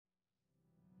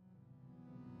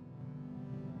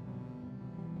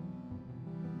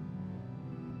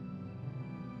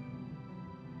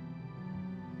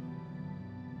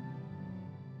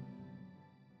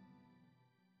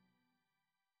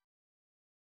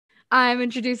I'm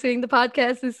introducing the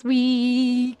podcast this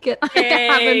week. I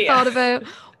haven't Yay! thought about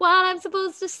what I'm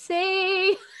supposed to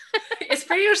say. It's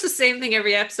pretty much the same thing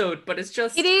every episode, but it's It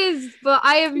just is, but too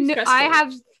I stressful.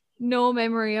 have no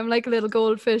memory. I'm like a little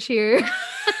goldfish here.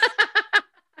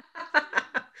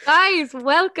 Guys,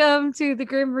 welcome to the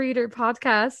Grim Reader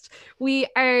podcast. We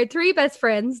are three best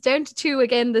friends, down to two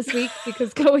again this week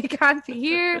because Chloe can't be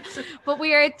here. But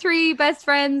we are three best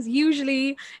friends,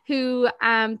 usually, who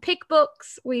pick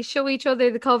books. We show each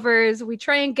other the covers. We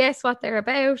try and guess what they're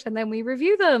about, and then we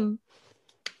review them.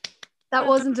 That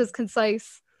Well wasn't done. as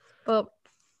concise, but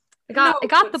No, I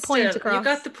got but the point still, you got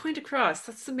across. the point across.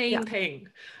 That's the Yeah. main thing.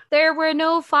 There were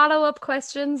no follow-up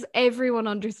questions. Everyone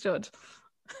understood.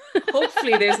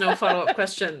 Hopefully, there's no follow-up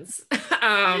questions.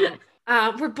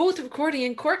 We're both recording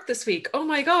in Cork this week. Oh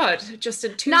my God, just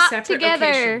in two Not separate together.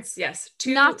 locations. Yes,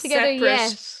 two Not together separate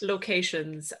yet.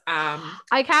 locations.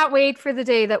 I can't wait for the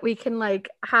day that we can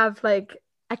have a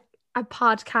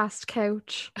podcast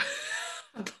couch.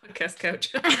 A podcast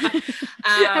couch.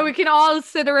 And we can all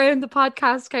sit around the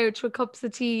podcast couch with cups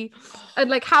of tea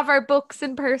and have our books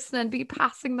in person and be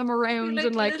passing them around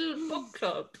like and little book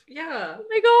club. Yeah. oh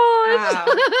my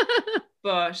god.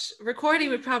 But recording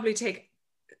would probably take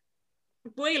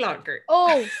way longer.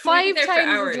 Oh, We'd be 5 there for times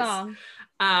hours. as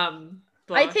long.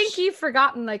 But I think you've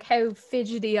forgotten how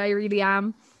fidgety I really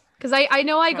am. Because I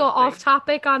know I go probably. off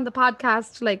topic on the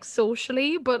podcast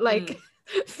socially, but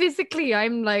physically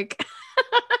I'm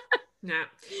Yeah.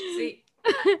 See,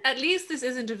 at least this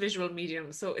isn't a visual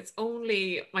medium, so it's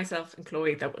only myself and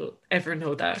Chloe that will ever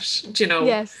know that. Do you know?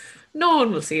 Yes. No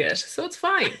one will see it, so it's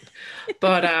fine.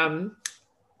 But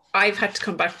I've had to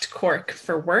come back to Cork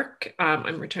for work.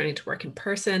 I'm returning to work in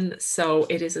person, so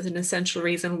it is an essential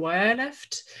reason why I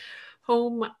left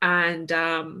home. And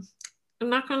I'm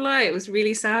not gonna lie, it was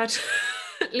really sad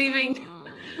leaving.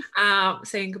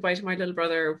 Saying goodbye to my little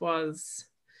brother was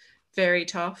very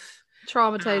tough.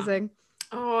 Traumatizing.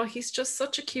 Oh, he's just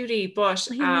such a cutie, but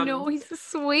I know he's a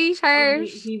sweetheart.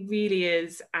 he really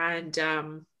is. And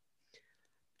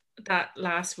that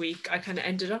last week I kind of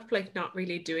ended up not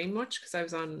really doing much because I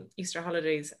was on Easter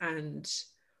holidays, and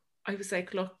I was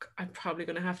like, look, I'm probably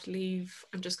going to have to leave.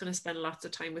 I'm just going to spend lots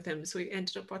of time with him. So we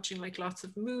ended up watching lots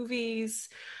of movies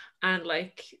and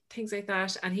things like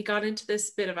that. And he got into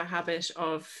this bit of a habit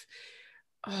of,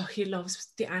 he loves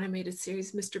the animated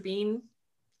series Mr. Bean,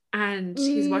 and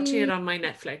he's watching it on my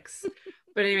Netflix.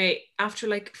 But anyway, after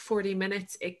 40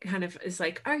 minutes, it kind of is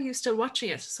are you still watching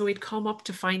it? So he'd come up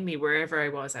to find me wherever I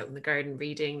was, out in the garden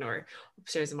reading or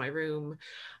upstairs in my room.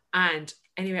 And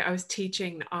anyway, I was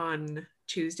teaching on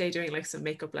Tuesday, doing some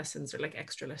makeup lessons or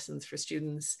extra lessons for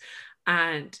students.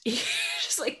 And he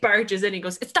just barges in, he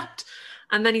goes, "It stopped."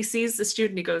 And then he sees the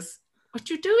student, he goes, "What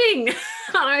you doing?" And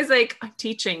I was like, "I'm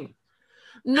teaching."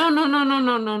 No.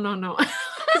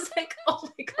 I was like, oh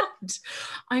my God,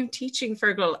 I'm teaching,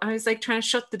 Fergal. I was trying to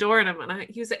shut the door on him, and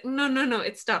he was like, no,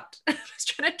 it stopped. He was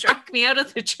trying to drag me out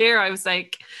of the chair. I was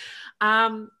like,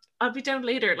 I'll be down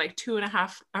later.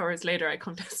 2.5 hours later, I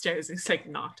come downstairs. He's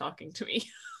not talking to me.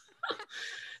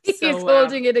 He's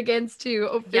holding it against you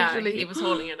officially. Yeah, he was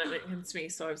holding it against me.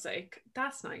 So I was like,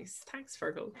 that's nice. Thanks,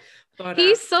 Fergal. But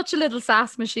he's such a little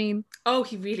sass machine. Oh,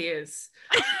 he really is.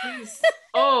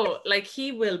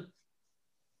 He will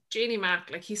Janie Mac,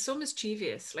 he's so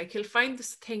mischievous. He'll find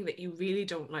this thing that you really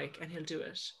don't like and he'll do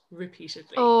it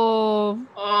repeatedly.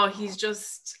 Oh, he's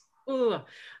just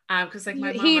because my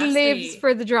mom he lives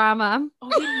for the drama. Oh,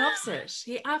 he loves it.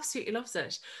 He absolutely loves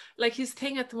it. His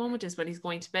thing at the moment is when he's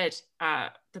going to bed,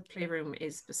 the playroom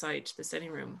is beside the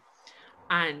sitting room,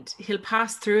 and he'll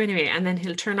pass through anyway, and then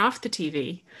he'll turn off the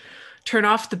TV, turn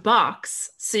off the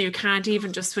box, so you can't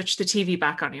even just switch the TV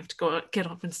back on. You have to get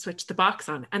up and switch the box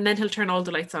on, and then he'll turn all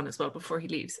the lights on as well before he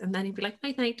leaves, and then he'll be like,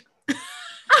 "Night night."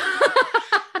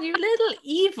 You little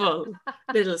evil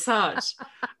little sod.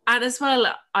 And as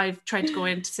well, I've tried to go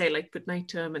in to say good night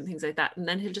to him and things like that, and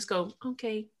then he'll just go,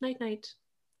 "Okay, night night,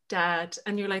 Dad."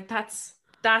 And you're like, that's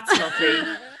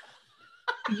lovely.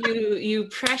 you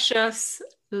precious,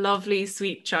 lovely,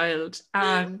 sweet child.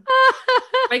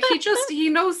 He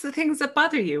knows the things that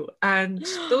bother you, and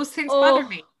those things bother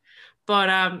me.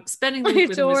 But spending the week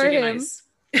with him was really nice.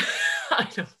 I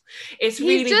know. It's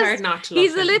really hard not to love him.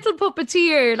 He's a little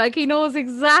puppeteer. He knows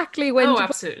exactly when to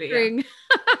absolutely, yeah.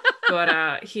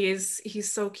 But he's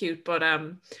so cute. But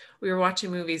we were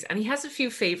watching movies, and he has a few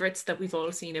favorites that we've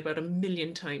all seen about 1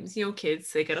 million times.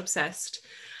 Kids, they get obsessed.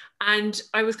 And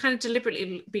I was kind of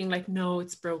deliberately being like, no,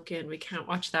 it's broken. We can't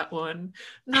watch that one.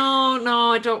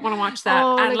 No, I don't want to watch that.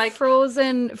 Oh, And like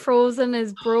Frozen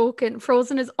is broken.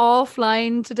 Frozen is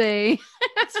offline today.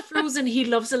 it's Frozen. He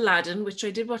loves Aladdin, which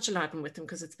I did watch Aladdin with him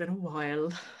because it's been a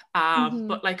while.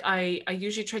 But like I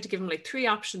usually try to give him like 3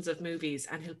 options of movies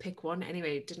and he'll pick one.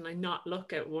 Anyway, didn't I not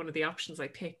look at one of the options I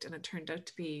picked, and it turned out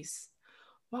to be,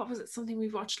 what was it? Something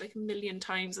we've watched like a million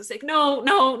times. I was like,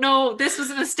 no, this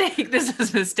was a mistake. This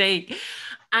was a mistake.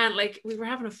 And like we were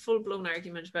having a full-blown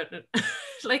argument about it.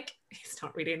 Like it's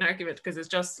not really an argument because it's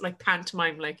just like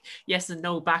pantomime, like yes and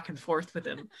no back and forth with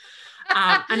him.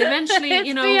 And eventually,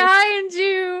 It's behind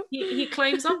you. He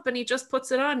climbs up and he just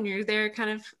puts it on. You're there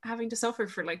kind of having to suffer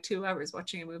for like 2 hours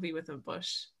watching a movie with him. But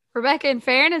Rebecca, in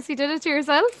fairness, you did it to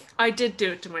yourself. I did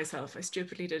do it to myself. I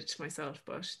stupidly did it to myself,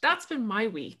 but that's been my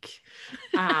week.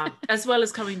 As well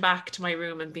as coming back to my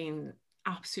room and being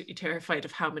absolutely terrified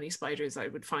of how many spiders I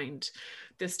would find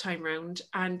this time round.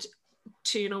 And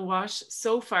you know what?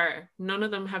 So far, none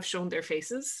of them have shown their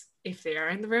faces if they are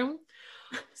in the room.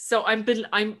 So I'm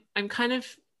kind of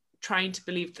trying to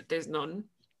believe that there's none.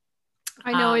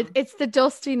 I know it's the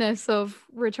dustiness of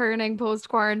returning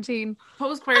post-quarantine.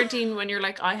 Post-quarantine, when you're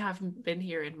like, I haven't been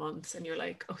here in months, and you're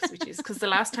like, oh, sweeties. Because the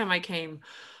last time I came,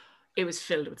 it was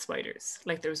filled with spiders.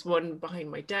 Like there was one behind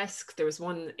my desk. There was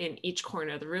one in each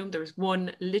corner of the room. There was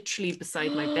one literally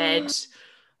beside my bed.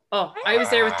 Oh, I was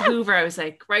there with the Hoover. I was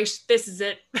like, right, this is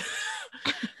it.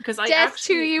 Because death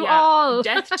to you all.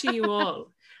 Death to you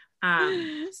all.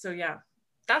 So yeah,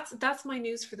 that's my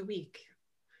news for the week.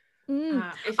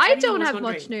 I don't have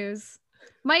much news.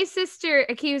 My sister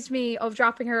accused me of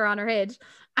dropping her on her head.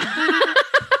 I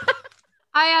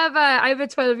have a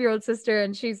 12-year-old sister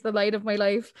and she's the light of my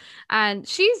life, and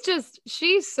she's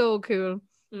so cool.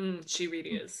 She really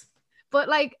is. But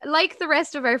like the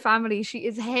rest of our family, she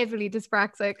is heavily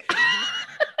dyspraxic.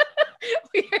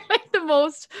 We are like the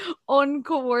most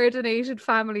uncoordinated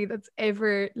family that's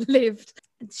ever lived.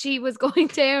 She was going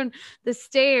down the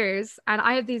stairs, and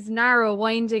I have these narrow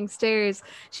winding stairs.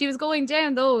 She was going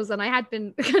down those, and I had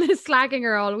been kind of slagging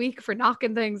her all week for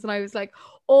knocking things, and I was like,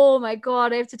 oh my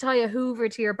God, I have to tie a Hoover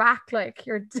to your back, like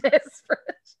you're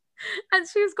desperate. And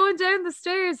she was going down the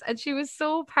stairs, and she was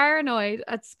so paranoid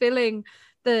at spilling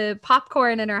the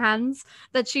popcorn in her hands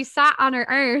that she sat on her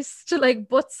arse to like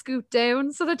butt scoot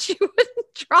down so that she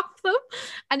wouldn't drop them.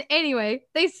 And anyway,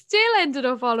 they still ended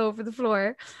up all over the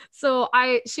floor. So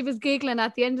she was giggling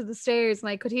at the end of the stairs, and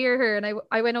I could hear her, and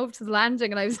I went over to the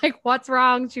landing and I was like, what's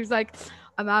wrong? She was like,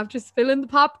 I'm after spilling the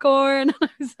popcorn. And I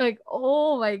was like,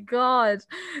 oh my God.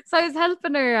 So I was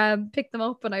helping her pick them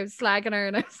up, and I was slagging her,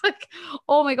 and I was like,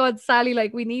 oh my God, Sally,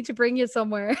 like we need to bring you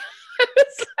somewhere. I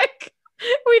was like,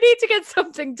 we need to get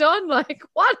something done. Like,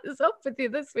 what is up with you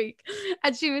this week?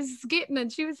 And she was skitting,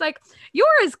 and she was like, you're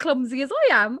as clumsy as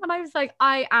I am. And I was like,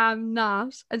 I am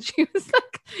not. And she was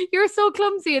like, you're so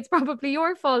clumsy, it's probably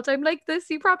your fault. I'm like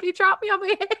this, you probably dropped me on my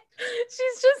head.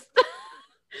 She's just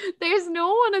there's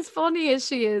no one as funny as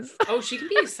she is. Oh, she can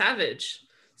be a savage.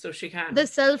 So she can. The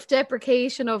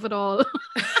self-deprecation of it all.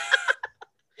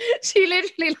 She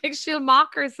literally, like, she'll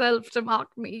mock herself to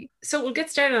mock me. So we'll get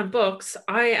started on books.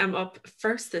 I am up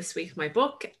first this week, my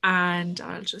book, and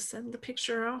I'll just send the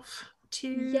picture off to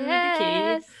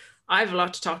Nikki. I have a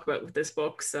lot to talk about with this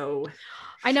book, so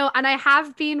I know, and I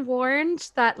have been warned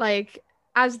that, like,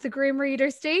 as the grim reader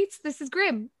states, this is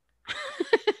grim.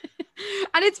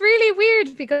 And it's really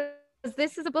weird because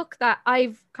this is a book that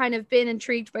I've kind of been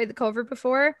intrigued by the cover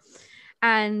before,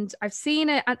 and I've seen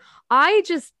it, and I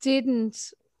just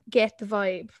didn't get the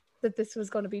vibe that this was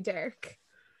going to be dark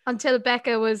until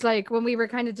Becca was like, when we were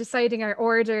kind of deciding our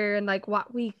order and like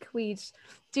what week we'd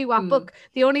do what book,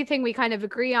 the only thing we kind of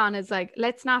agree on is like,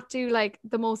 let's not do like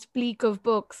the most bleak of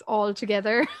books all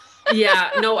together.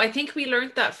 Yeah, no, I think we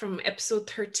learned that from episode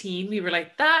 13. We were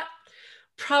like, that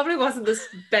probably wasn't the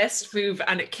best move,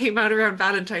 and it came out around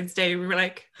Valentine's Day. We were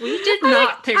like, we did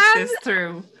not think this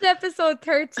through. Episode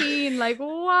 13, like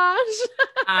what?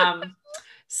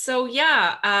 So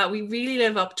yeah, we really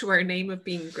live up to our name of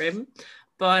being grim.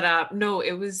 But no,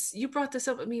 it was, you brought this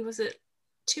up with me, was it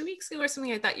 2 weeks ago or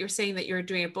something like that? You were saying that you were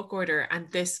doing a book order and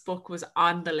this book was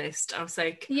on the list. I was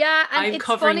like, yeah, and I'm it's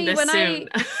covering funny this when soon.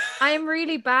 I'm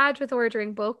really bad with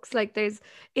ordering books. Like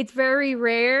it's very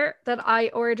rare that I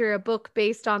order a book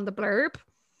based on the blurb.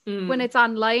 When it's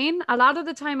online, a lot of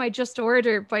the time I just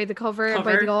order by the cover. And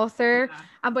by the author,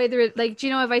 and by the, like, do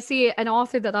you know, if I see an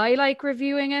author that I like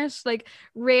reviewing it, like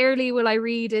rarely will I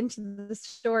read into the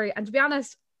story. And to be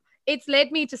honest, it's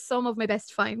led me to some of my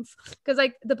best finds, because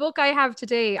like the book I have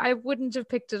today, I wouldn't have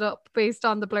picked it up based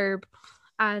on the blurb,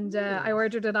 and I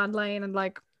ordered it online, and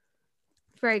like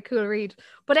Very cool read.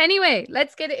 But anyway,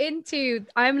 let's get into,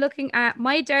 I'm looking at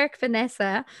My Dark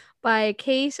Vanessa by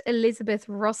Kate Elizabeth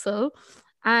Russell.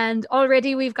 And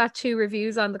already we've got 2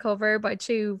 reviews on the cover by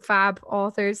 2 fab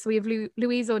authors. So we have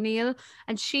Louise O'Neill,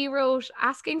 and she wrote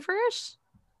Asking for It.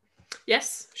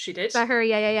 Yes, she did. Is that her?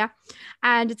 Yeah.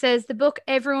 And it says the book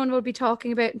everyone will be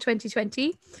talking about in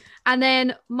 2020. And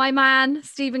then my man,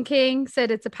 Stephen King, said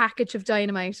it's a package of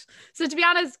dynamite. So to be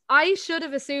honest, I should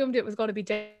have assumed it was going to be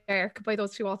dark by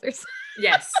those 2 authors.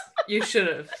 Yes, you should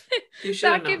have.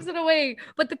 That gives it away.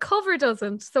 But the cover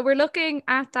doesn't. So we're looking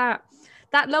at that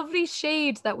lovely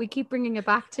shade that we keep bringing it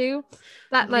back to.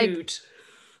 That nude.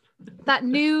 That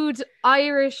nude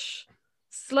Irish,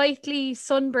 slightly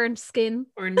sunburnt skin.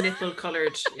 Or nipple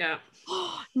coloured, yeah.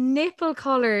 Nipple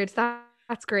coloured.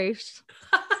 That's great. It's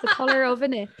the colour of a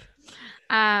nip.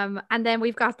 And then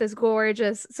we've got this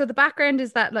gorgeous, so the background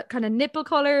is that kind of nipple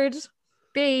colored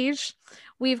beige.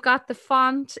 We've got the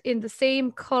font in the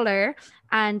same color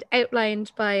and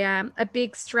outlined by a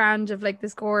big strand of like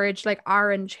this gorge like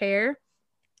orange hair.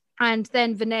 And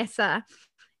then Vanessa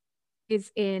is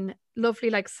in lovely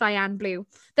like cyan blue.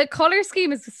 The color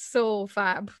scheme is so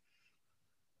fab.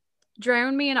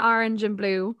 Drown me in orange and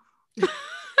blue.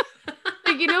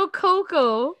 Like, you know,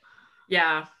 Coco.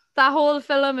 Yeah. That whole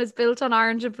film is built on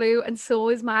orange and blue, and so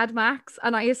is Mad Max,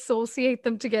 and I associate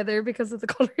them together because of the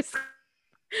colors.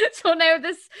 So now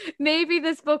maybe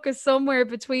this book is somewhere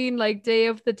between like Day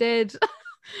of the Dead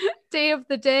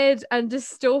and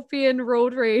dystopian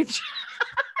road rage.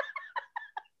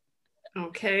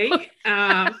 Okay.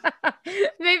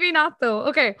 Maybe not though.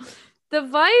 Okay. The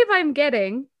vibe I'm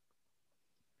getting.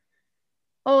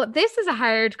 Oh, this is a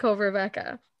hard cover,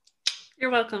 Becca. You're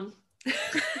welcome.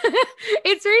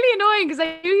 It's really annoying because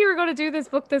I knew you were going to do this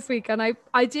book this week, and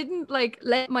I didn't like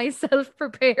let myself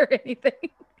prepare anything.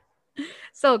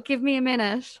 So give me a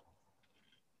minute.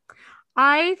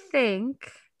 I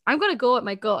think I'm going to go at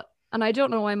my gut, and I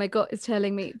don't know why my gut is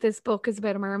telling me this book is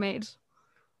about a mermaid.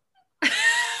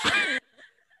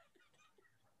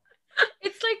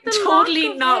 It's like the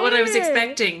totally not what I was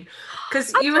expecting,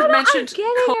 because you had mentioned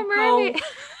Coco,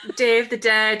 Day of the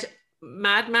Dead,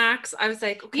 Mad Max. I was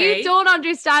like, okay. You don't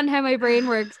understand how my brain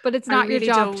works, but it's not your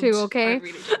job too, okay? I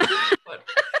really don't. But...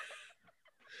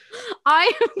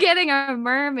 I am getting a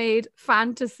mermaid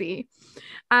fantasy.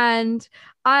 And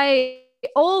I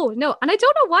don't know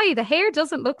why the hair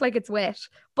doesn't look like it's wet,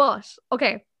 but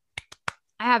okay.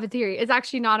 I have a theory. It's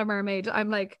actually not a mermaid.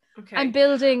 I'm like, okay. I'm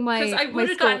building my. Because I would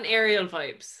have gotten Ariel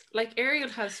vibes. Like Ariel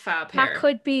has fab hair. That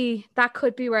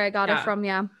could be where I got it from.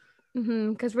 Yeah.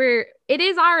 Because it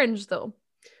is orange though.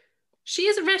 She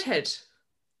is a redhead.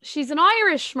 She's an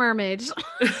Irish mermaid.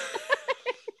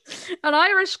 An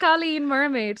Irish Colleen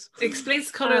mermaid. It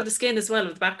explains the colour of the skin as well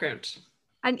of the background.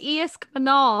 An Iasc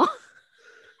Mná.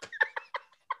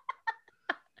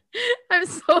 I'm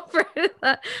so proud of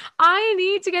that. I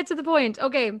need to get to the point.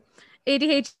 Okay.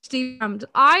 ADHD.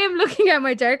 I am looking at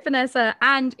My Dark Vanessa,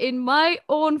 and in my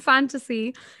own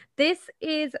fantasy, this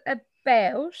is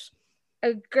about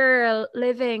a girl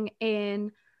living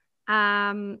in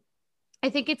I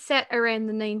think it's set around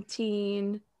the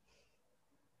 1970s.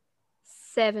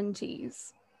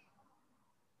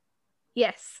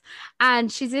 Yes.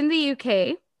 And she's in the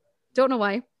UK. Don't know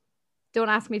why. Don't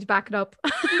ask me to back it up.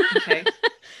 Okay.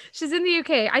 She's in the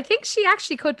UK. I think she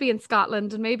actually could be in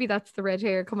Scotland, and maybe that's the red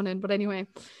hair coming in. But anyway,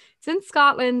 it's in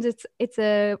Scotland. It's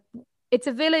a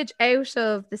village out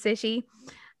of the city,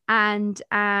 and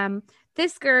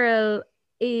this girl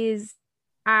is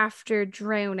after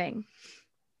drowning.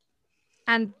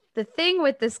 And the thing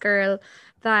with this girl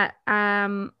that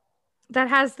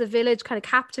has the village kind of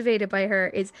captivated by her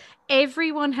is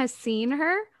everyone has seen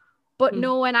her, but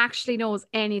no one actually knows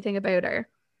anything about her.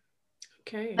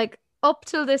 Okay. Like up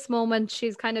till this moment,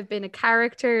 she's kind of been a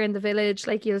character in the village.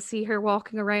 Like you'll see her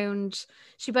walking around.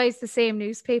 She buys the same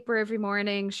newspaper every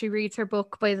morning. She reads her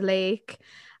book by the lake,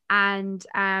 and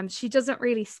she doesn't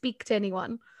really speak to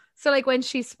anyone. So like when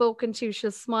she's spoken to,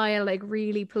 she'll smile like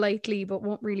really politely, but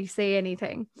won't really say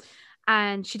anything.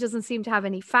 And she doesn't seem to have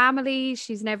any family.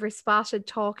 She's never spotted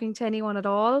talking to anyone at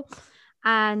all.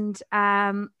 And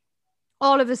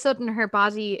all of a sudden her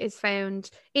body is found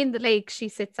in the lake she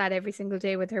sits at every single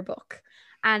day with her book.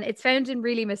 And it's found in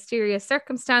really mysterious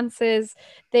circumstances.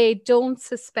 They don't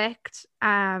suspect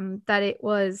that it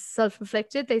was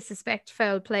self-inflicted. They suspect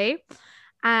foul play.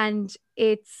 And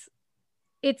it's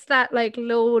that like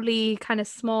lowly kind of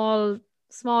small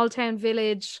town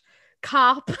village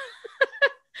cop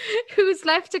who's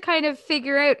left to kind of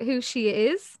figure out who she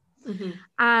is. Mm-hmm.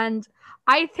 And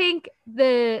I think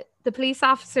the police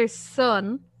officer's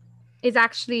son is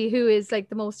actually who is like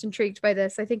the most intrigued by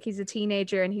this. I think he's a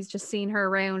teenager and he's just seen her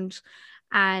around,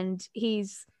 and he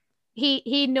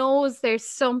knows there's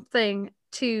something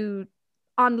to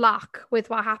unlock with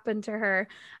what happened to her,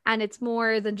 and it's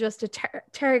more than just a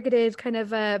targeted kind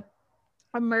of a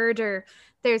murder.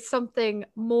 There's something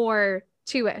more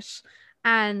to it,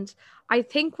 and I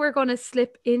think we're going to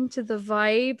slip into the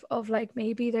vibe of like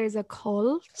maybe there's a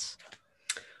cult.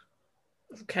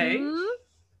 Okay.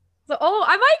 So, am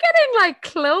I getting like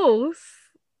close?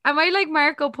 Am I like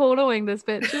Marco Poloing this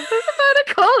bitch? Is this about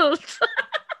a cult?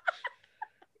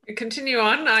 Continue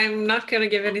on. I'm not going to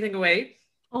give anything away.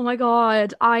 Oh my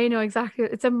God. I know exactly.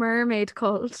 It's a mermaid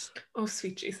cult. Oh,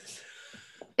 sweet Jesus.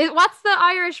 What's the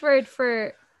Irish word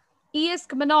for Iasc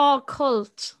Mná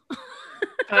cult?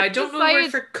 I don't know the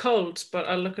word for cult, but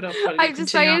I'll look it up while you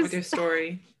continue on with your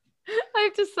story.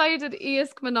 I've decided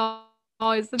Iasc Mná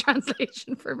is the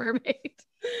translation for mermaid.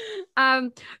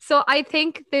 So I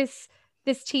think this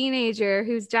teenager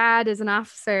whose dad is an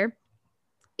officer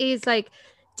is like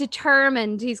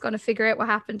determined he's going to figure out what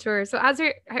happened to her. So as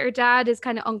her dad is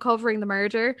kind of uncovering the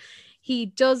murder, he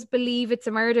does believe it's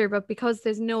a murder, but because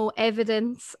there's no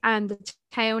evidence and the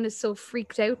town is so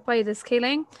freaked out by this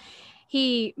killing,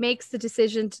 he makes the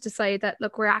decision to decide that,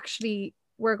 look,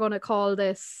 we're going to call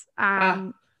this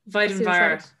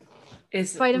Vaidinvara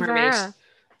is mermaid.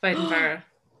 Vaidinvara.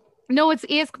 No, it's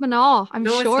Iasc Mná. I'm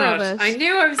sure of it. I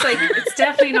knew. I was like, it's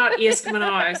definitely not Iasc Mná.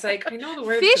 I was like, I know the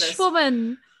word Fish for this.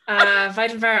 woman.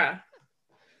 Vaidinvara.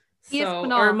 Iasc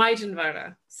Mná. Or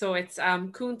Maidinvara. So it's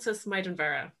Kuntas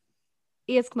Maidinvara.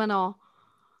 Iasc Mná.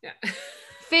 Yeah.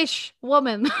 Fish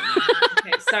woman.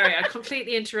 Okay, sorry, I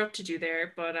completely interrupted you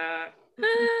there, but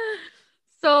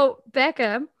So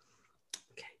Becca,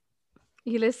 okay,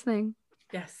 you listening?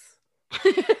 Yes.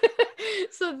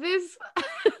 So this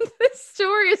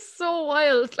story is so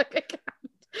wild. Like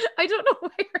I don't know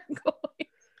where I'm going.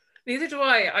 Neither do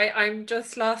I. I'm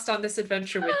just lost on this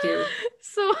adventure with you.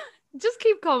 So just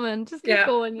keep coming. Just keep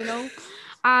going, you know.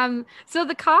 So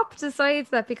the cop decides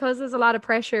that because there's a lot of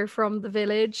pressure from the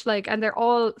village, like, and they're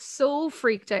all so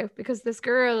freaked out because this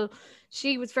girl,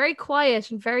 she was very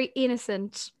quiet and very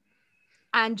innocent,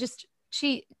 and just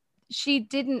she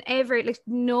didn't ever, like,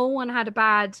 no one had a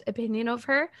bad opinion of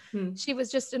her. She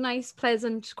was just a nice,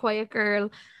 pleasant, quiet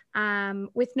girl,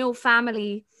 with no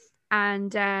family,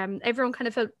 and everyone kind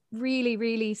of felt really,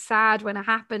 really sad when it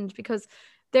happened because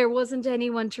there wasn't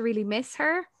anyone to really miss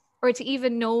her or to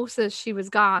even notice she was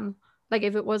gone. Like,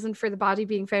 if it wasn't for the body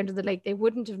being found in the lake, they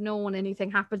wouldn't have known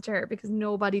anything happened to her because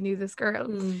nobody knew this girl.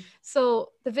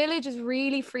 So the village is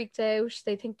really freaked out.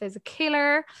 They think there's a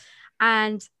killer.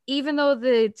 And even though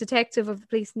the detective of the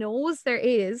police knows there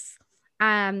is,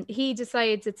 he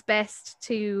decides it's best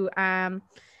to calm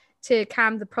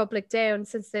the public down,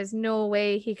 since there's no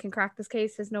way he can crack this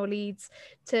case. There's no leads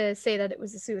to say that it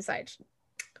was a suicide.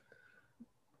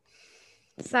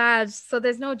 Sad. So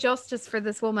there's no justice for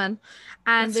this woman,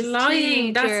 and that's this lying.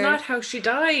 Teenager, that's not how she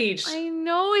died. I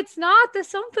know it's not. There's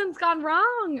something's gone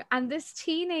wrong, and this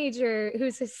teenager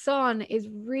who's his son is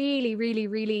really, really,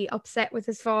 really upset with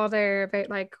his father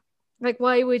about like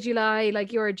why would you lie?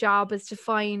 Like, your job is to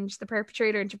find the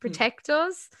perpetrator and to protect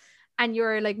us, and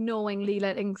you're like knowingly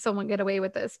letting someone get away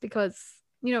with this because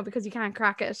you can't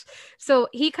crack it. So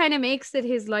he kind of makes it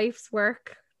his life's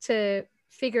work to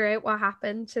figure out what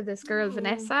happened to this girl,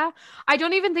 Vanessa. I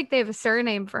don't even think they have a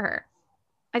surname for her.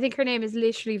 I think her name is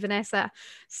literally Vanessa.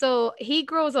 So he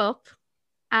grows up.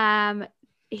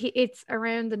 It's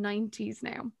around the 90s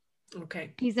now.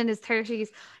 Okay. He's in his 30s.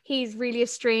 He's really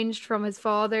estranged from his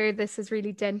father. This has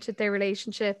really dented their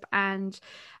relationship. And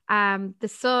the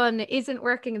son isn't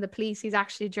working in the police. He's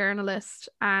actually a journalist,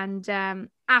 and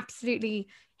absolutely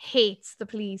hates the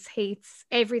police, hates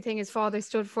everything his father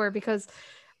stood for, because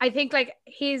I think like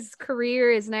his career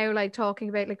is now like talking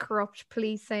about like corrupt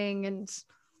policing and,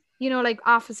 like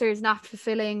officers not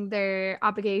fulfilling their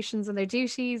obligations and their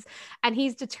duties. And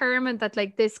he's determined that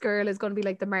like this girl is going to be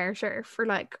like the martyr for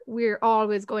like, we're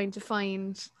always going to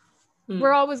find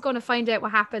out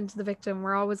what happened to the victim.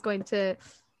 We're always going to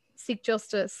seek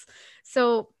justice.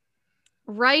 So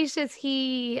right as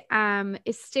he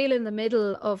is still in the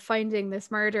middle of finding this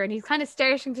murder, and he's kind of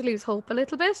starting to lose hope a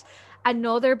little bit,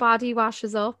 another body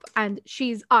washes up and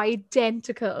she's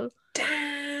identical.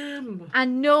 Damn.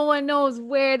 And no one knows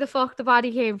where the fuck the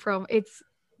body came from. It's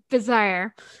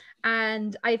bizarre.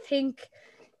 And I think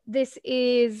this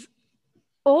is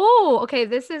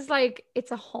this is like, it's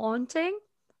a haunting.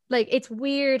 Like, it's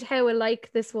weird how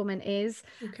alike this woman is.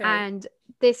 Okay. And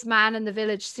this man in the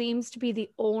village seems to be the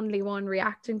only one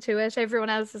reacting to it. Everyone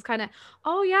else is kind of,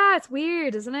 oh yeah, it's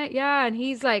weird, isn't it? Yeah. And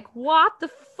he's like, what the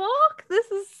fuck? This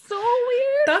is so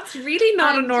weird. That's really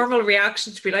not a And normal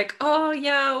reaction to be like, oh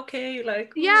yeah, okay,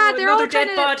 like, yeah, oh, they're all another dead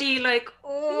kind of, body, like,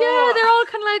 yeah, they're oh. all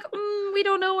kind of like, we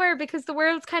don't know where, because the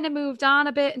world's kind of moved on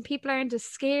a bit and people aren't as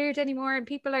scared anymore. And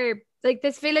people are like,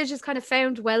 this village has kind of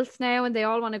found wealth now and they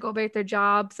all want to go about their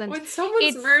jobs. And When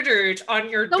someone's it's murdered on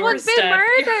your someone's been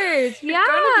doorstep, murdered. you're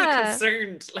gonna be Yeah.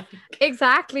 concerned. Like,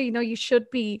 Exactly. No, you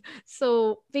should be.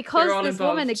 So they're because all this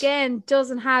woman involved. again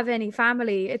doesn't have any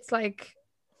family, it's like,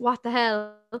 what the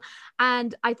hell?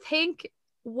 And I think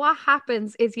what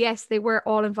happens is, yes, they were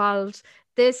all involved.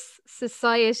 This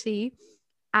society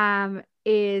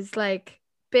is like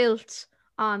built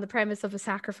on the premise of a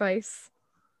sacrifice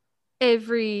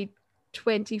every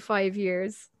 25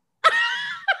 years.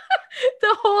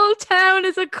 The whole town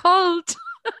is a cult.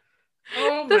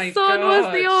 Oh The my son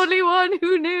was the God. only one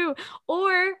who knew.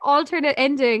 Or alternate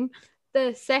ending,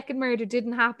 the second murder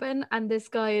didn't happen and this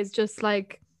guy is just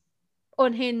like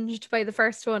unhinged by the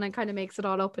first one and kind of makes it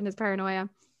all up in his paranoia.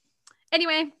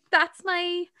 Anyway, that's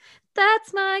my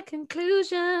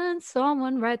conclusion.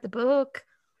 Someone write the book.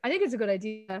 I think it's a good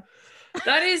idea.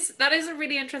 That is a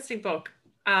really interesting book.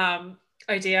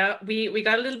 Idea. We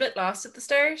got a little bit lost at the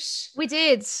start. We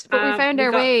did, but we found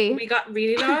our way. We got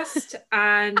really lost,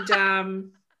 and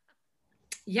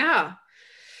yeah.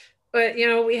 But you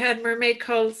know, we had mermaid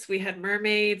cults, we had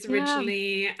mermaids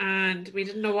originally, and we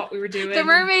didn't know what we were doing. The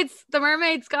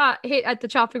mermaids got hit at the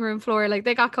chopping room floor, like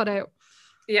they got cut out.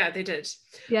 Yeah, they did.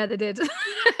 Yeah, they did.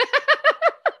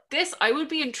 I would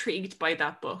be intrigued by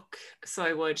that book. So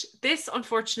I would. This,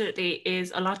 unfortunately,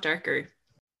 is a lot darker.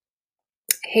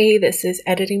 Hey, this is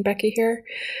Editing Becky here.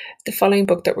 The following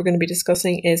book that we're going to be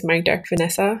discussing is My Dark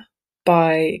Vanessa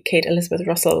by Kate Elizabeth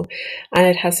Russell, and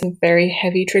it has some very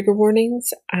heavy trigger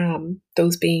warnings,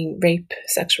 those being rape,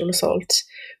 sexual assault,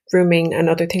 grooming, and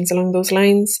other things along those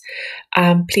lines.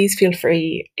 Please feel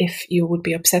free, if you would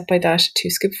be upset by that, to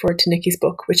skip forward to Nikki's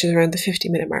book, which is around the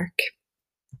 50-minute mark.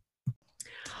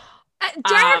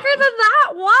 Darker than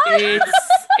that? What?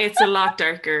 It's a lot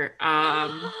darker.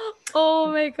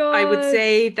 Oh my God. I would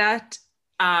say that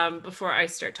before I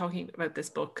start talking about this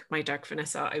book, My Dark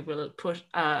Vanessa, I will put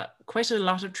quite a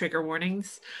lot of trigger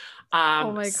warnings.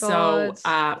 Oh my God.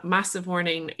 So massive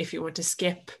warning if you want to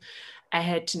skip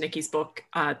ahead to Nikki's book.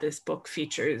 This book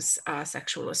features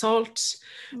sexual assault,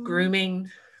 grooming,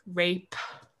 rape,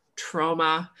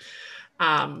 trauma.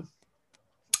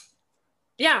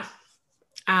 Yeah.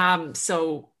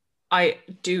 So I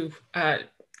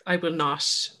will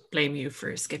not blame you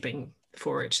for skipping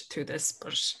forward through this,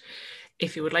 but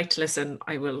if you would like to listen,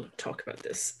 I will talk about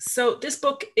this. So this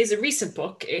book is a recent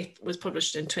book. It was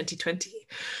published in 2020.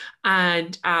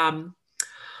 And I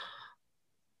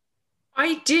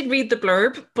did read the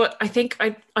blurb, but I think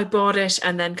I bought it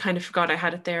and then kind of forgot I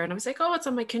had it there. And I was like, oh, it's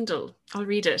on my Kindle. I'll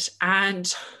read it.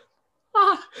 And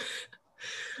I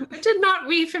did not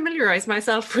refamiliarize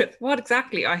myself with what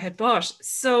exactly I had bought.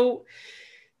 So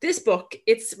this book,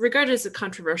 it's regarded as a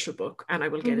controversial book, and I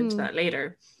will get into that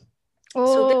later.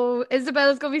 Oh,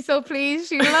 Isabella's gonna be so pleased.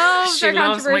 She loves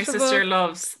my sister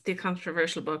loves the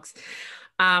controversial books.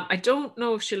 I don't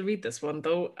know if she'll read this one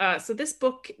though. So this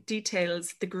book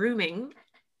details the grooming,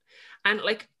 and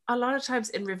like a lot of times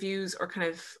in reviews or kind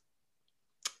of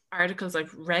articles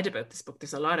I've read about this book,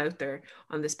 there's a lot out there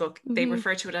on this book. They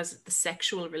refer to it as the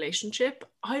sexual relationship.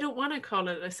 I don't want to call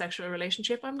it a sexual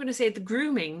relationship. I'm going to say the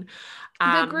grooming.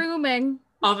 The grooming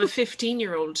of a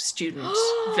 15-year-old student,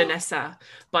 Vanessa,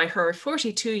 by her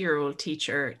 42-year-old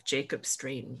teacher, Jacob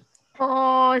Strain.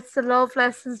 Oh, it's the love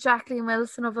lessons, Jacqueline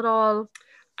Wilson of it all.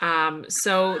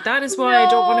 So that is why I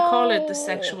don't want to call it the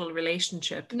sexual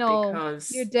relationship. No,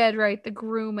 because you're dead right. The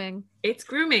grooming. It's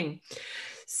grooming.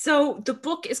 So the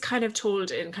book is kind of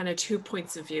told in kind of 2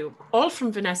 points of view, all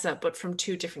from Vanessa, but from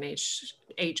 2 different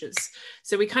ages.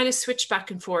 So we kind of switch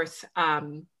back and forth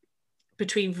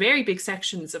between very big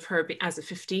sections of her as a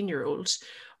 15-year-old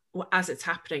as it's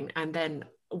happening, and then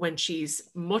when she's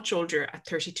much older at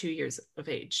 32 years of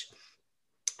age.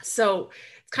 So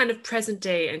it's kind of present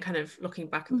day and kind of looking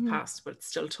back in the past, but it's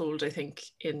still told, I think,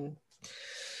 in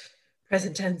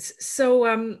present tense.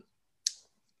 So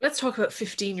let's talk about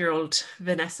 15-year-old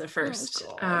Vanessa first.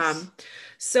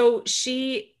 So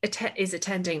she is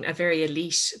attending a very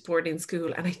elite boarding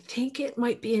school, and I think it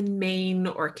might be in Maine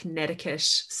or Connecticut,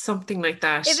 something like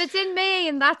that. If it's in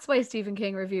Maine, that's why Stephen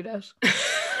King reviewed it.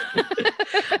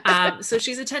 So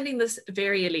she's attending this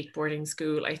very elite boarding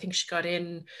school. I think she got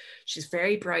in, she's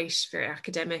very bright, very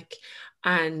academic,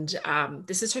 and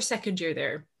this is her second year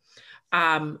there.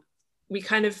 we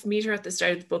kind of meet her at the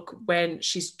start of the book when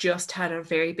she's just had a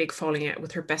very big falling out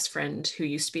with her best friend who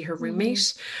used to be her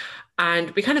roommate.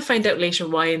 And we kind of find out later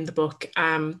why in the book.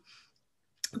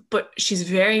 But she's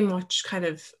very much kind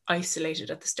of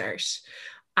isolated at the start.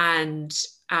 And,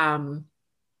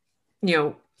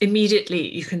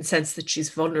 immediately you can sense that she's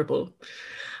vulnerable.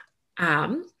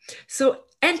 So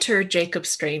enter Jacob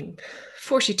Strain,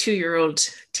 42-year-old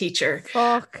teacher.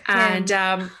 Fuck him.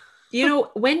 And,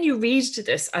 when you read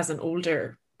this as an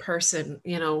older person,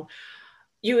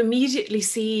 you immediately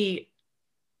see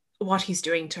what he's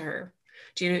doing to her.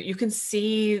 You can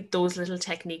see those little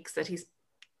techniques that he's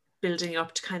building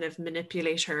up to kind of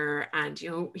manipulate her, and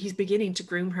he's beginning to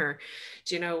groom her,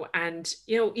 and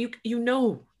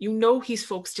he's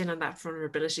focused in on that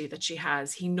vulnerability that she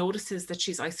has. He notices that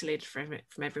she's isolated from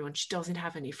everyone. She doesn't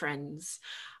have any friends,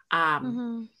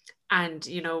 and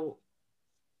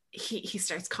he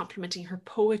starts complimenting her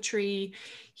poetry.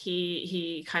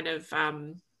 He kind of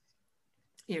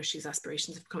she's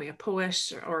aspirations of becoming a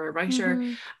poet or a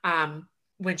writer.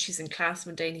 When she's in class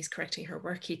one day and he's correcting her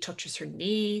work, he touches her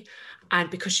knee, and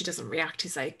because she doesn't react,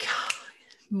 he's like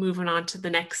moving on to the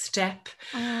next step.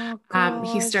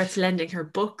 He starts lending her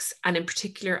books, and in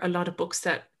particular a lot of books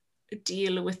that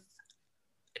deal with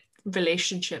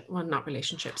not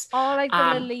relationships. Like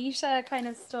the Lolita kind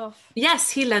of stuff. Yes,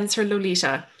 he lends her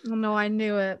Lolita. Oh, no, I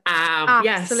knew it.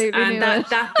 Absolutely, and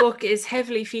that book is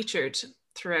heavily featured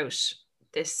throughout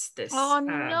this. Oh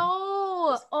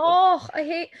no! I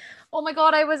hate. Oh my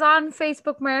God, I was on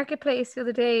Facebook Marketplace the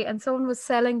other day and someone was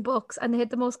selling books and they had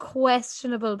the most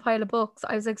questionable pile of books.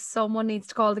 I was like, someone needs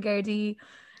to call the Gardaí.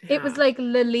 Yeah. It was like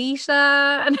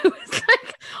Lolita, and it was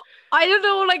like, I don't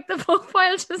know, like the book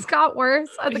pile just got worse,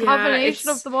 and the combination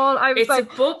of them all, I was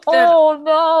like, a book that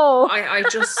no. I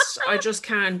just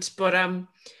can't, but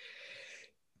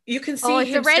you can see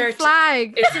it's a red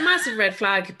flag. It's a massive red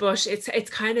flag, but it's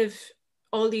kind of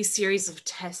all these series of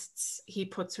tests he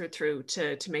puts her through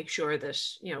to make sure that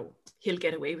he'll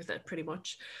get away with it, pretty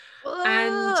much.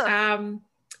 And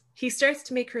he starts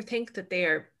to make her think that they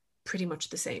are pretty much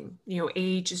the same.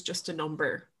 Age is just a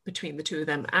number between the two of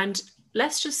them. And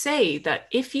let's just say that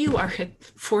if you are a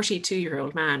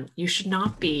 42-year-old man, you should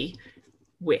not be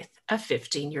with a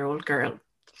 15-year-old girl.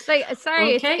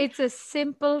 It's a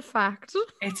simple fact.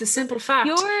 It's a simple fact.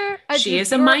 She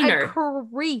is a minor. A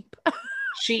creep.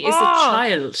 She is a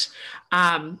child.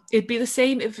 It'd be the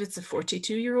same if it's a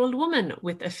 42-year-old woman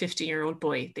with a 15-year-old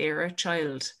boy. They're a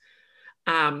child.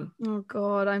 Oh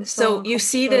God, I'm so you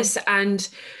see this, and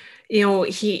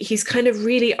he's kind of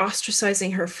really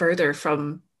ostracizing her further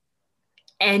from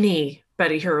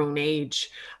anybody her own age.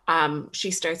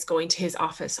 She starts going to his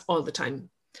office all the time.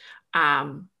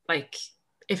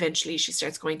 Eventually she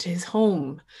starts going to his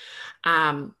home.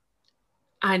 And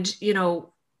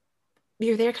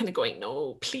you're there kind of going,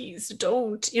 no, please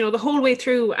don't, the whole way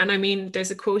through. And I mean, there's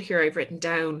a quote here I've written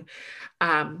down.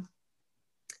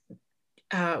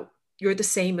 You're the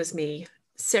same as me,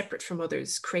 separate from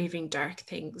others, craving dark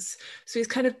things. So he's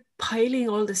kind of piling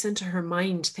all this into her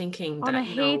mind, thinking that, I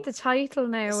hate the title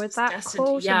now with that destined.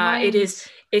 quote. Yeah, it is.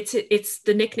 It's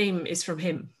the nickname is from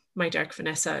him, My Dark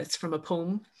Vanessa. It's from a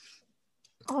poem.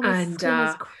 Oh, my skin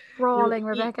is crawling,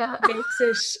 Rebecca. Makes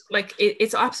it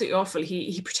it's absolutely awful.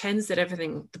 He pretends that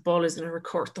the ball is in her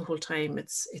court the whole time.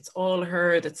 It's all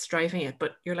her that's driving it,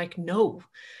 but you're like, no,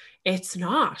 it's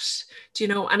not.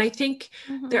 And I think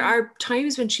there are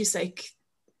times when she's like,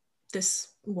 this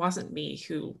wasn't me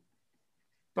who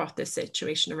brought this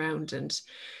situation around. And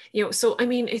so I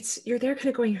mean, you're there kind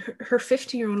of going, her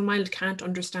 15-year-old mind can't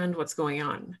understand what's going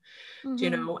on.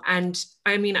 And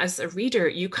I mean, as a reader,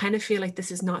 you kind of feel like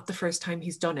this is not the first time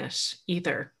he's done it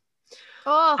either.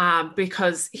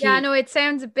 Because it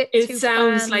sounds a bit too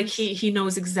sounds planned. Like he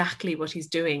knows exactly what he's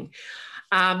doing.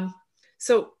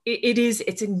 So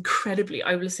it's incredibly,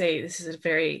 I will say, this is a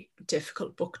very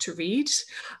difficult book to read.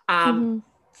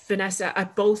 Vanessa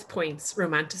at both points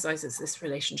romanticizes this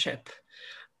relationship,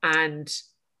 and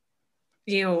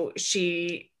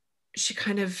she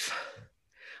kind of,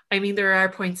 I mean, there are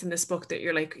points in this book that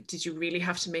you're like, did you really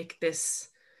have to make this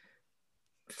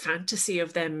fantasy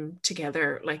of them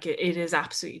together? Like it is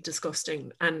absolutely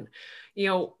disgusting. And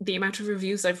the amount of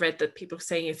reviews I've read that people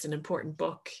saying it's an important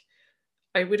book,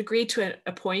 I would agree to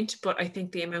a point, but I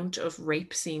think the amount of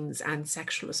rape scenes and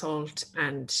sexual assault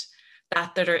and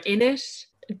that are in it,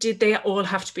 did they all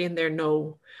have to be in there?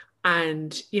 No.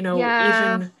 And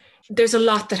even there's a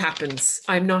lot that happens.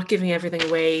 I'm not giving everything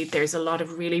away. There's a lot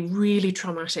of really, really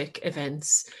traumatic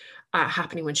events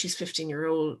happening when she's 15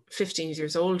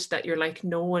 years old that you're like,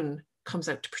 no one comes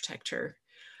out to protect her.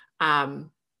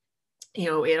 you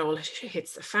know, it all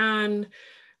hits the fan.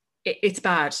 It's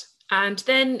bad. And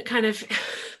then kind of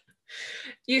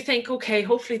you think, okay,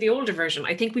 hopefully the older version.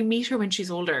 I think we meet her when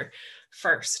she's older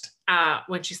first,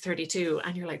 when she's 32,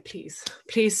 and you're like, please,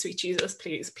 please, sweet Jesus,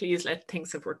 please let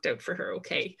things have worked out for her.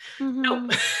 Okay. No.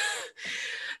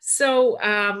 So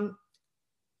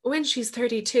when she's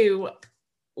 32,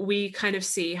 we kind of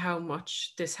see how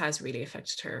much this has really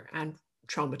affected her and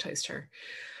traumatized her.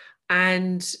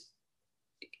 And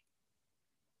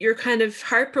you're kind of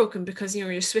heartbroken because, you know,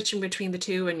 you're switching between the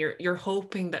two, and you're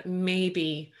hoping that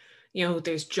maybe, you know,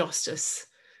 there's justice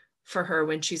for her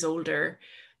when she's older,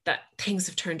 that things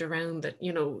have turned around, that,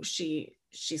 you know,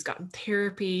 she's gotten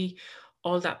therapy,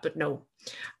 all that. But no,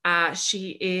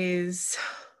 she is,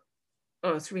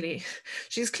 oh, it's really,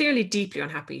 she's clearly deeply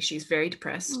unhappy. She's very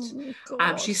depressed.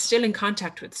 She's still in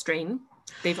contact with Strain.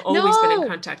 They've always been in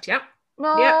contact. Yeah.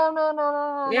 No, yeah. no, no,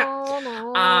 no, yeah.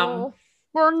 no.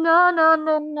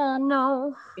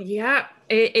 No. Yeah,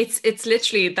 it's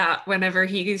literally that. Whenever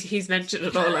he's mentioned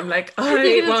it all, I'm like,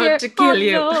 I want to kill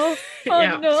you. No.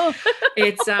 Yeah. No.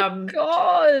 It's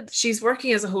God. She's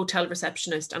working as a hotel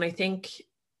receptionist, and I think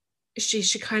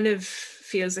she kind of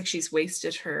feels like she's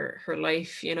wasted her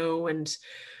life, you know, and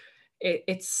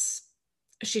it's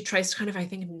she tries to kind of, I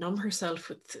think, numb herself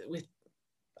with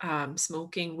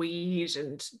smoking weed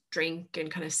and drink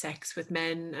and kind of sex with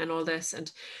men and all this.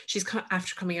 And she's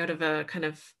after coming out of a kind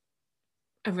of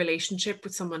a relationship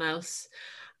with someone else.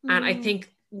 And I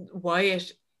think why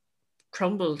it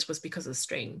crumbled was because of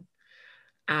Strain,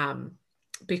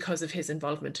 because of his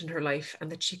involvement in her life,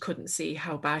 and that she couldn't see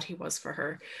how bad he was for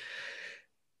her.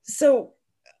 So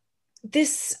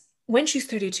this, when she's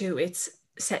 32, it's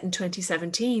set in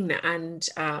 2017, and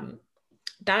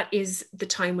that is the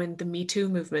time when the Me Too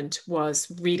movement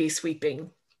was really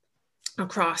sweeping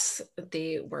across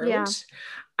the world. Yeah.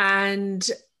 And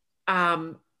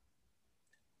at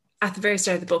the very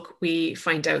start of the book, we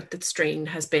find out that Strain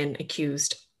has been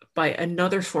accused by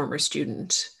another former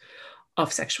student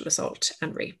of sexual assault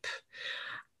and rape.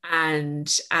 And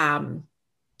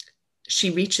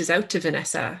she reaches out to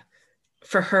Vanessa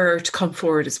for her to come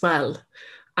forward as well,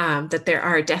 that there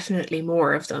are definitely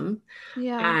more of them.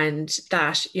 Yeah. And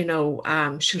that, you know,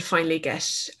 she'll finally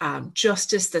get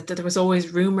justice, that there was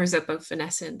always rumors about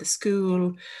Vanessa in the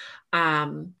school.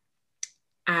 And,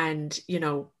 you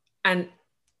know, and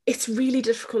it's really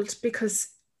difficult because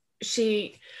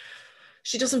she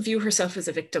doesn't view herself as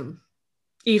a victim,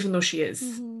 even though she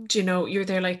is. Do you know, you're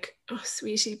there like, oh,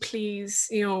 sweetie, please,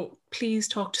 you know, please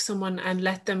talk to someone and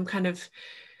let them kind of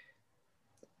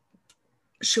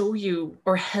show you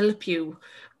or help you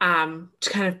to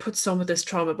kind of put some of this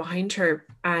trauma behind her.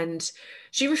 And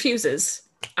she refuses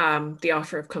the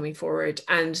offer of coming forward.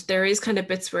 And there is kind of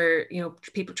bits where, you know,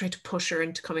 people try to push her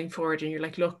into coming forward, and you're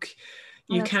like, look,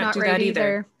 you can't do that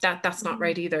either. That's not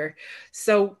right either.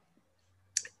 So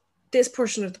this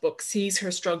portion of the book sees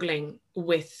her struggling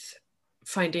with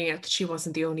finding out that she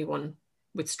wasn't the only one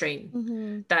with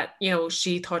Strain, that, you know,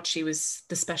 she thought she was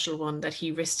the special one, that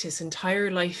he risked his entire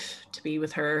life to be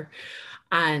with her.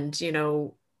 And, you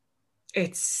know,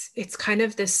 it's kind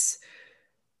of this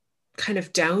kind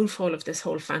of downfall of this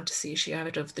whole fantasy she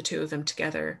had of the two of them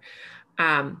together.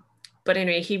 But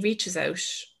anyway, he reaches out.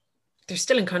 They're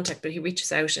still in contact, but he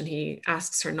reaches out and he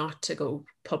asks her not to go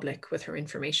public with her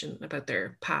information about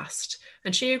their past.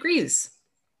 And she agrees.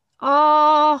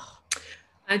 Oh.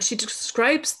 And she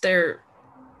describes their,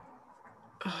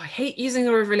 I hate using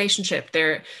the word relationship,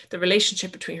 the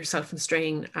relationship between herself and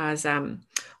Strain as,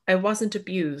 I wasn't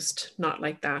abused, not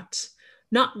like that.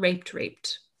 Not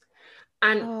raped.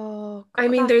 And God, I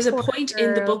mean, there's a point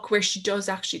in the book where she does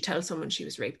actually tell someone she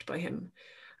was raped by him.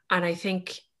 And I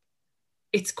think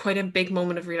it's quite a big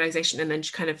moment of realization. And then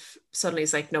she kind of suddenly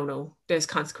is like, no, there's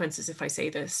consequences if I say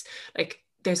this. Like,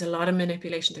 there's a lot of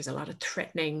manipulation. There's a lot of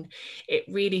threatening. It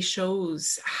really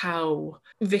shows how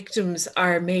victims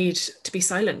are made to be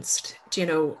silenced, you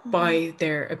know, by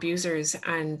their abusers.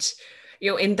 And,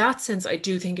 you know, in that sense, I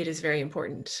do think it is very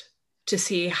important to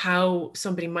see how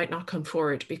somebody might not come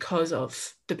forward because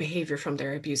of the behavior from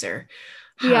their abuser,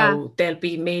 how they'll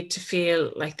be made to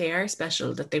feel like they are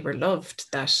special, that they were loved,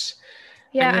 that...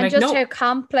 Yeah, and like, just how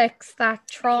complex that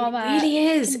trauma really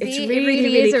is. It's really, really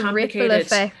really is a complicated. Ripple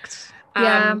effect.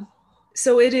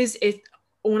 So it is.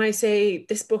 When I say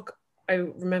this book, I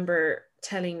remember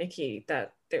telling Nikki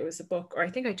that there was a book, or I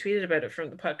think I tweeted about it from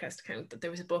the podcast account, that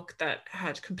there was a book that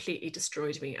had completely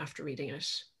destroyed me after reading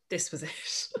it. This was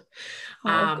it.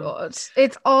 Oh God,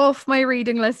 it's off my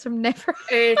reading list. I'm not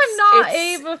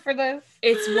able for this.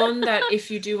 It's one that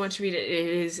if you do want to read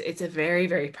it, it's a very,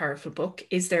 very powerful book.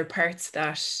 Is there parts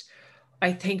that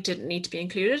I think didn't need to be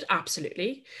included.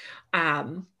 Absolutely.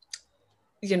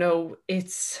 You know,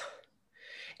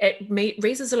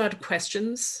 raises a lot of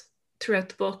questions throughout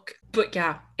the book. But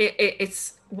yeah,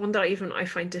 it's one that I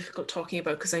find difficult talking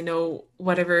about, because I know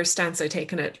whatever stance I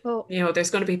take on it, you know,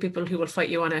 there's going to be people who will fight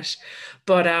you on it.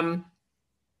 But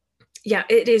yeah,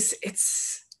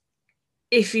 it's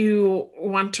if you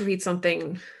want to read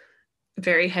something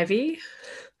very heavy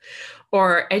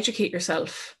or educate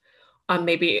yourself on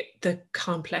maybe the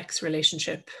complex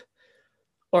relationship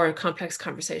or a complex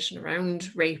conversation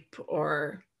around rape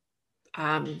or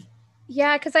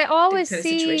yeah, because I always kind of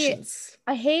see, situations.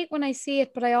 I hate when I see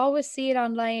it, but I always see it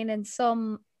online in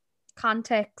some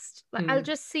context. Like I'll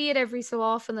just see it every so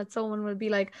often that someone will be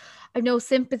like, I've no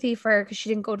sympathy for her because she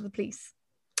didn't go to the police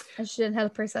and she didn't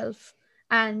help herself.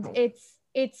 And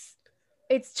it's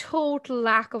total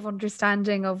lack of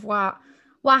understanding of what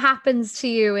happens to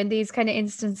you in these kind of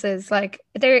instances. Like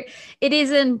it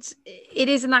isn't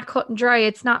that cut and dry.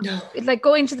 It's not like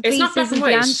going to the It's police not black and isn't the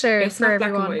white. answer It's for not black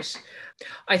and everyone. white.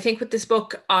 I think with this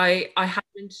book, I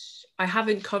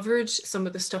haven't covered some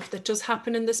of the stuff that does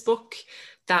happen in this book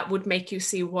that would make you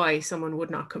see why someone would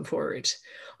not come forward.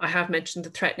 I have mentioned the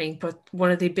threatening, but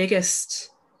one of the biggest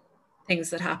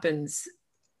things that happens,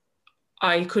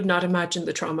 I could not imagine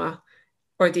the trauma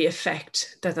or the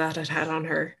effect that had on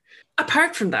her.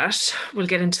 Apart from that, we'll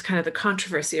get into kind of the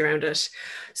controversy around it.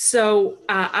 So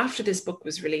after this book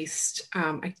was released,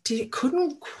 I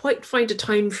couldn't quite find a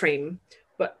time frame,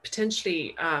 but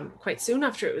potentially quite soon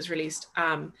after it was released,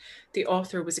 the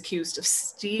author was accused of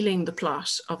stealing the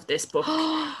plot of this book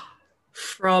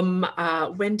from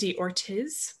Wendy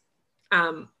Ortiz,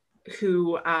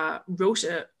 who wrote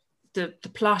the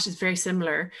plot is very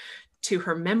similar to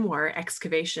her memoir,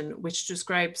 Excavation, which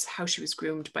describes how she was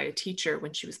groomed by a teacher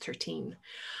when she was 13.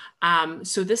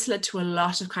 So this led to a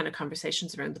lot of kind of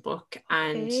conversations around the book.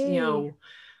 And, you know,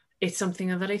 it's something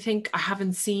that I think I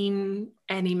haven't seen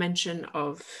any mention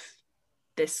of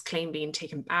this claim being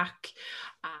taken back.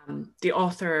 The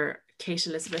author, Kate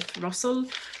Elizabeth Russell,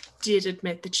 did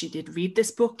admit that she did read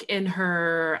this book in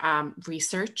her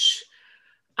research.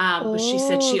 But she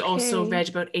said she also read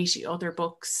about 80 other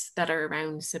books that are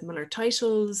around similar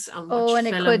titles and watched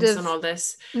films and all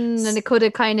this. And it could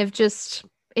have kind of just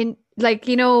in like,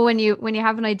 you know, when you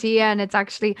have an idea and it's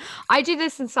actually, I do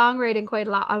this in songwriting quite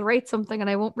a lot. I'll write something and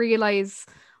I won't realize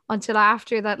until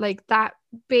after that, like that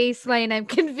bass line I'm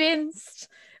convinced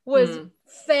was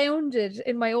founded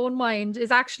in my own mind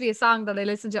is actually a song that I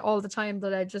listen to all the time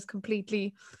that I just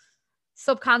completely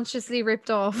subconsciously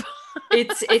ripped off.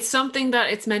 It's something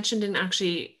that it's mentioned in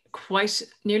actually quite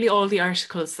nearly all the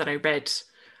articles that I read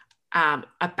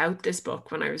about this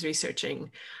book when I was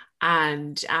researching,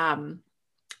 and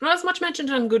not as much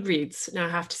mentioned on Goodreads now, I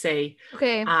have to say.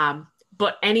 Okay.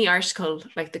 But any article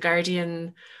like The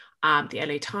Guardian, the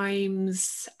LA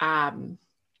Times,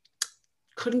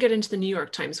 couldn't get into the New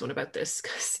York Times one about this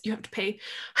because you have to pay.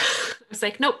 I was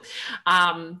like, nope.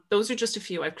 Those are just a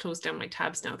few. I've closed down my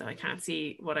tabs now that I can't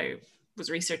see what I was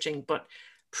researching, but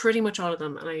pretty much all of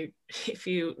them. And if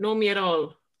you know me at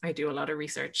all, I do a lot of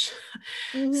research.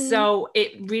 So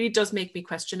it really does make me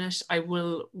question it. I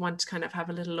will want to kind of have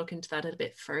a little look into that a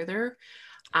bit further.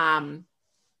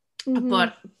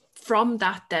 But from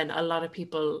that, then a lot of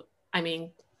people, I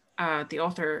mean, the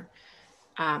author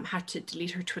had to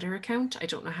delete her Twitter account. I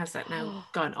don't know, has that now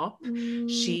gone up?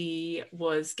 She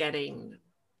was getting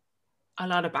a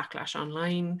lot of backlash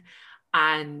online.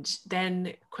 And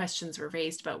then questions were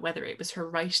raised about whether it was her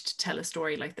right to tell a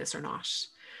story like this or not.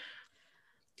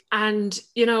 And,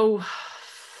 you know,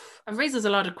 it raises a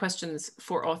lot of questions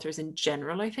for authors in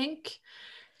general, I think.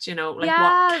 You know, like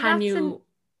what can you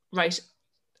write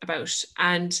about?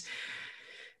 And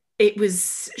it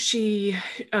was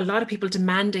a lot of people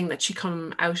demanding that she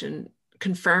come out and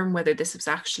confirm whether this was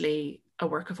actually a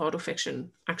work of autofiction,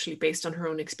 actually based on her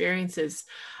own experiences.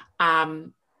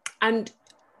 And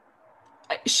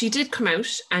she did come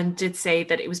out and did say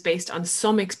that it was based on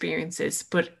some experiences,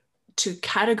 but to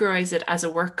categorize it as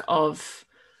a work of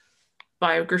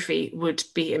biography would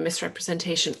be a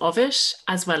misrepresentation of it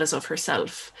as well as of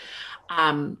herself.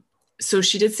 So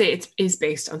she did say it is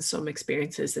based on some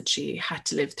experiences that she had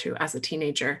to live through as a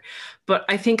teenager. But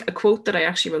I think a quote that I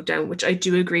actually wrote down, which I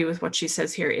do agree with what she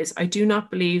says here, is, "I do not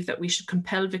believe that we should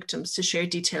compel victims to share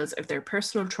details of their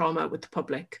personal trauma with the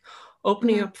public.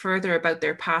 Opening up further about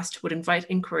their past would invite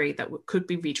inquiry that could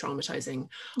be re-traumatizing,"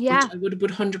 which I would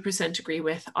 100% agree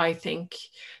with. I think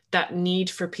that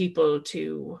need for people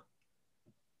to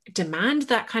demand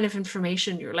that kind of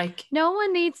information, you're like, no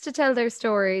one needs to tell their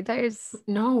story. There's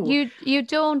no, you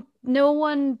don't, no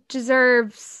one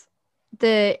deserves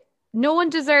the no one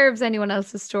deserves anyone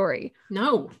else's story.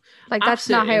 No, Like that's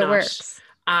not absolutely how it not. works.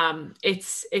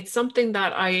 It's something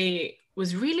that I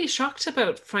was really shocked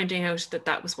about, finding out that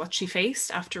that was what she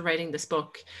faced after writing this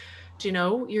book. Do you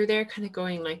know, you're there kind of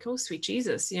going like, oh, sweet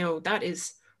Jesus, you know, that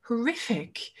is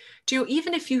horrific. Do you know,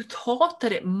 even if you thought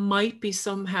that it might be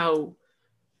somehow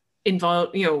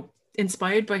involved, you know,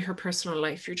 inspired by her personal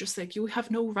life, you're just like, you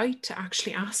have no right to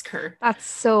actually ask her That's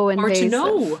so or to invasive.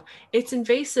 know. It's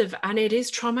invasive and it is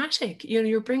traumatic. You know,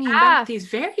 you're bringing back these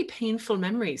very painful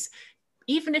memories.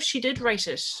 Even if she did write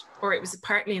it, or it was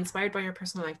partly inspired by her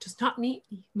personal life, does not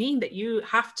mean that you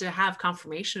have to have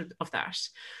confirmation of that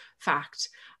fact.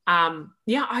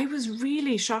 Yeah, I was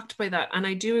really shocked by that. And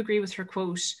I do agree with her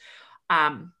quote,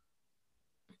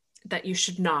 that you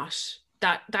should not,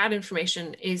 that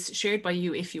information is shared by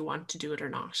you if you want to do it or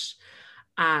not.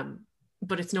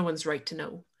 But it's no one's right to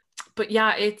know. But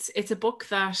yeah, it's a book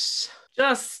that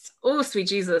just, oh, sweet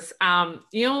Jesus.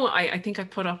 You know, I think I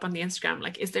put up on the Instagram,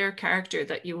 like, is there a character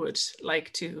that you would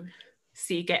like to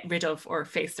see get rid of or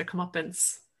face their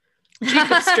comeuppance?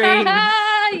 Jacob Strain.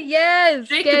 Yes,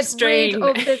 Jacob Strain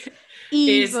rid of this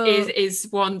evil is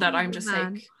one that I'm just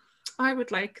man. like, I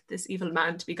would like this evil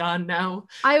man to be gone now.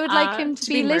 I would like him to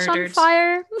be lit murdered. on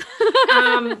fire.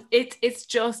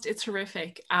 It's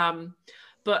horrific.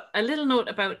 But a little note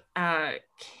about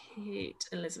Kate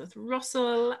Elizabeth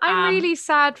Russell. I'm really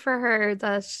sad for her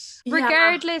that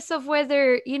regardless of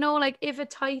whether, you know, like if a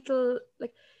title,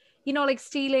 like, you know, like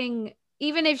stealing,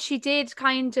 even if she did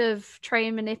kind of try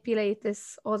and manipulate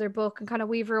this other book and kind of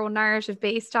weave her own narrative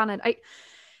based on it,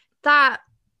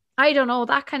 I don't know,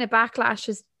 that kind of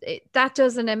backlash that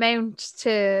doesn't amount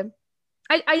to,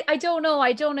 I don't know,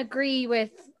 I don't agree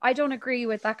with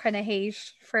that kind of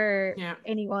hate for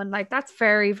anyone. Like, that's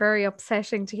very, very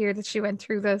upsetting to hear that she went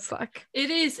through this. Like,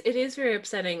 it is very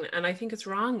upsetting, and I think it's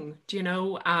wrong. Do you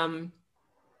know,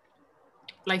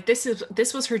 like this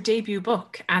was her debut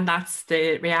book, and that's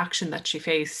the reaction that she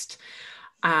faced.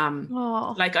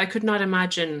 Like, I could not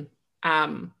imagine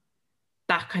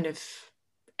that kind of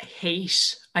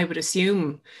hate. I would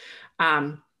assume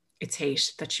it's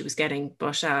hate that she was getting,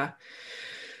 but I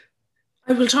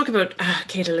will talk about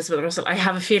Kate Elizabeth Russell. I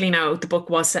have a feeling now the book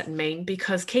was set in Maine,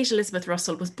 because Kate Elizabeth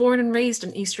Russell was born and raised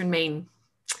in Eastern Maine.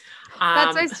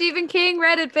 That's why Stephen King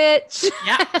read it, bitch.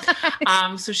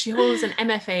 Yeah. So she holds an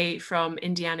MFA from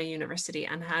Indiana University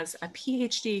and has a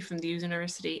PhD from the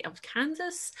University of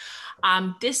Kansas.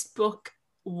 This book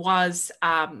was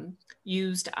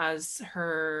used as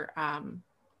her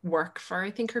work for,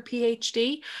 I think, her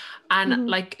PhD. And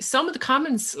like some of the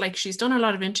comments, like, she's done a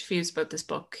lot of interviews about this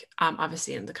book,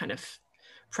 obviously in the kind of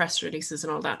press releases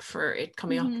and all that for it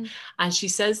coming up. And she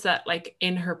says that, like,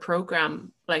 in her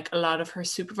program, like, a lot of her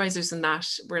supervisors and that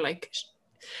were like,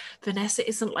 Vanessa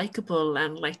isn't likable,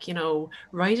 and, like, you know,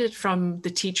 write it from the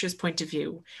teacher's point of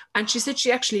view. And she said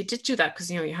she actually did do that,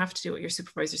 because, you know, you have to do what your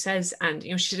supervisor says. And,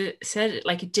 you know, she said it,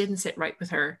 like, it didn't sit right with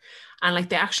her, and, like,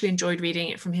 they actually enjoyed reading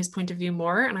it from his point of view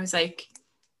more. And I was like,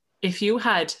 if you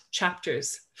had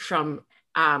chapters from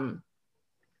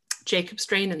Jacob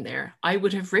Strain in there, I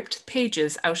would have ripped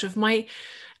pages out of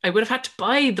I would have had to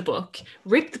buy the book,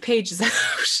 rip the pages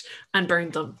out and burn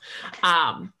them,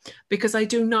 because I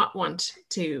do not want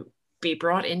to be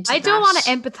brought into I don't want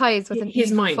to empathize with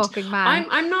his mind. Fucking man.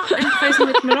 I'm not empathizing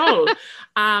with him at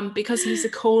all, because he's a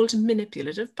cold,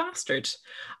 manipulative bastard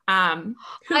who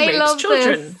rapes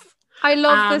children. I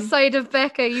love this side of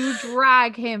Becca. You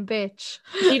drag him, bitch.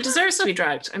 He deserves to be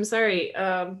dragged. I'm sorry.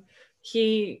 I'm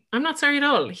not sorry at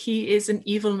all. He is an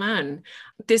evil man.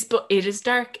 This book, it is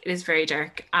dark. It is very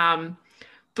dark.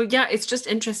 But yeah, it's just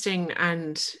interesting.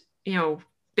 And, you know,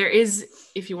 there is,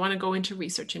 if you want to go into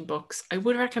researching books, I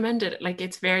would recommend it. Like,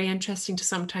 it's very interesting to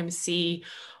sometimes see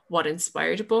what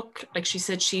inspired a book. Like, she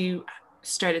said she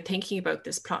started thinking about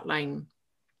this plot line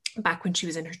back when she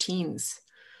was in her teens.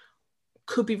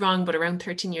 Could be wrong, but around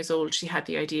 13 years old, she had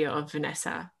the idea of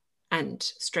Vanessa and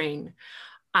Strain.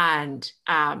 And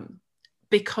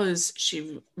because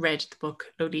she read the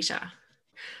book Lolita.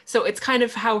 So it's kind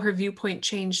of how her viewpoint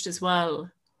changed as well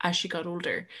as she got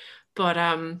older. But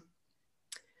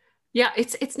yeah,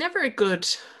 it's never a good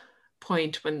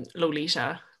point when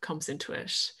Lolita comes into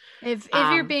it. It's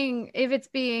being it's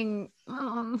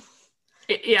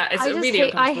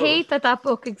really I hate that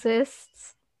book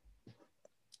exists.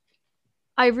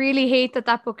 I really hate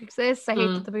that book exists. I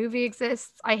hate that the movie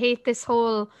exists. I hate this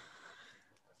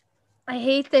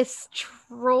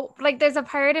trope. Like, there's a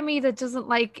part of me that doesn't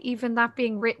like even that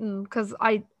being written, because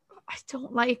I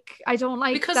don't like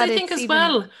because I think as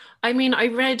well, I mean, I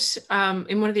read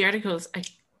in one of the articles, I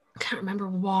can't remember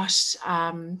what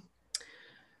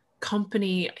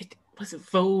company, was it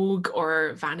Vogue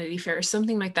or Vanity Fair or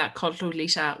something like that, called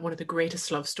Lolita one of the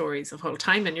greatest love stories of all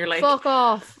time, and you're like, fuck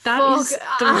off. That is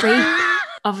the rape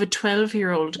of a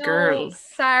 12-year-old No, girl.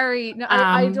 sorry. No,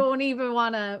 I don't even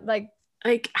want to like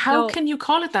how can you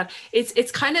call it that?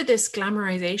 It's kind of this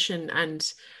glamorization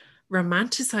and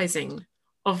romanticizing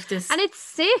of this, and it's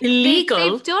sick. Illegal,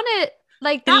 they've done it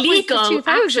like that was the 2000s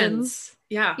actions.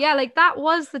 Yeah, like that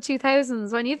was the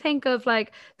 2000s. When you think of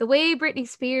like the way Britney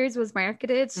Spears was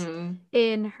marketed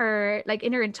in her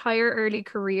entire early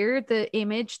career, the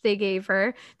image they gave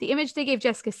her, the image they gave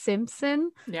Jessica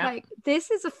Simpson, like this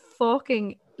is a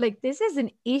fucking, like this is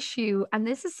an issue, and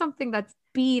this is something that's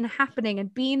been happening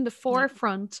and been the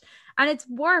forefront, and it's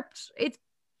warped. It's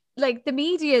like the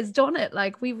media has done it.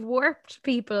 Like we've warped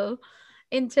people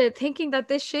into thinking that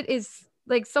this shit is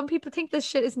like, some people think this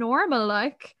shit is normal.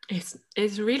 Like it's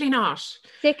really not.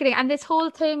 Sickening. And this whole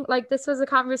thing, like this was a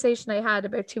conversation I had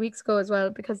about 2 weeks ago as well,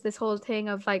 because this whole thing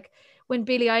of like when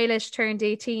Billie Eilish turned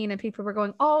 18 and people were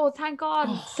going, oh, thank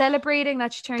God, celebrating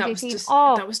that she turned 18.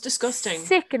 That was disgusting.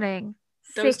 Sickening.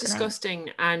 That was disgusting.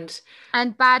 And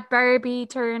Bad Barbie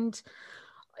turned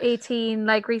 18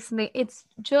 like recently. It's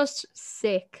just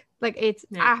sick. Like it's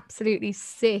absolutely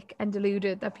sick and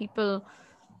deluded that people,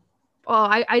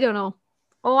 I don't know.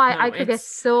 I could get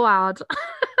so odd.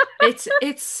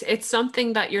 it's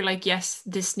something that you're like, yes,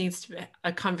 this needs to be,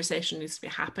 a conversation needs to be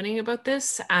happening about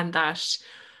this, and that,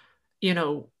 you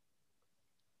know,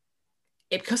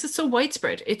 because it's so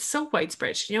widespread. It's so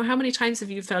widespread. You know, how many times have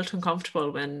you felt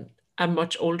uncomfortable when a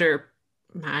much older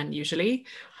man, usually,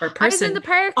 or person, I was in the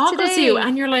park today, you,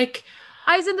 and you're like,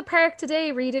 I was in the park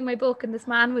today reading my book, and this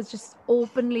man was just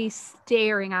openly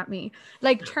staring at me,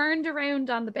 like turned around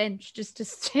on the bench just to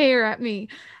stare at me.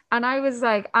 And I was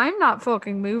like, I'm not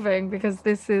fucking moving, because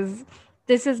this is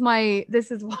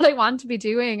what I want to be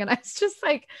doing. And I was just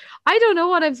like, I don't know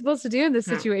what I'm supposed to do in this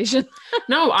situation.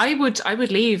 No, I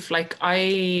would leave. Like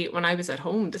when I was at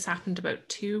home, this happened about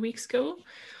 2 weeks ago.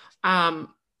 I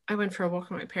went for a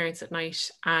walk with my parents at night,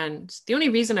 and the only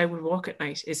reason I would walk at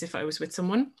night is if I was with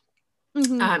someone.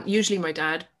 Usually my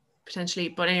dad, potentially,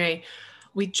 but anyway,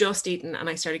 we'd just eaten and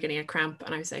I started getting a cramp,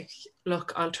 and I was like,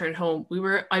 look, I'll turn home.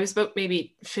 I was about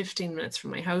maybe 15 minutes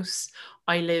from my house.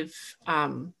 We live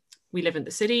in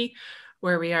the city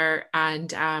where we are,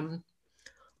 and I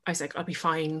was like, I'll be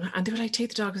fine. And they were like, take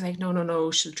the dog. I was like,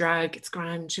 no, she'll drag, it's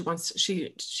grand,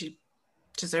 she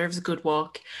deserves a good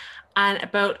walk. And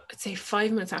about, I'd say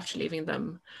 5 minutes after leaving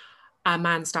them, a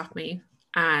man stopped me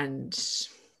and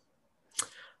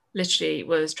literally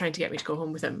was trying to get me to go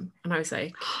home with him. And I was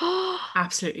like,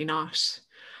 absolutely not.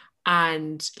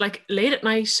 And like late at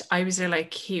night, I was there,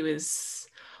 like I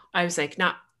was like,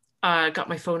 nah, got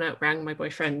my phone out, rang my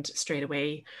boyfriend straight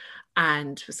away,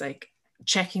 and was like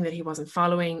checking that he wasn't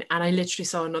following. And I literally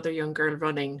saw another young girl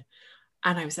running,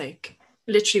 and I was like,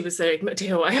 literally was like,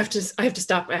 Matteo, I have to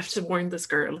stop, I have to warn this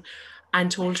girl,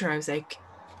 and told her, I was like,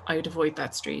 I'd avoid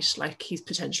that street, like he's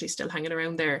potentially still hanging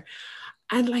around there.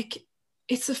 And like,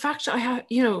 it's the fact that I have,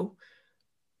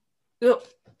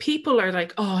 people are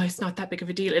like, oh, it's not that big of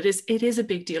a deal. It is a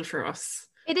big deal for us.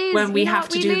 It is when we have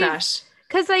to do that.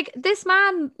 Because like this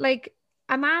man, like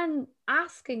a man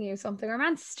asking you something, or a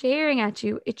man staring at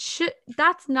you,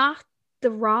 that's not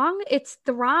the wrong. It's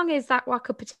the wrong is that what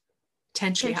could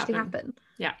potentially happen.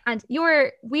 Yeah. And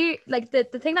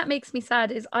the thing that makes me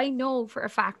sad is I know for a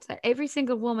fact that every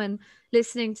single woman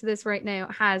listening to this right now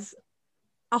has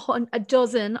a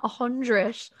dozen,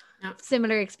 100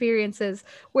 similar experiences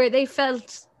where they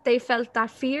felt that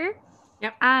fear.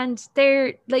 Yep. And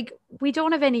they're like, we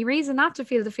don't have any reason not to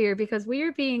feel the fear, because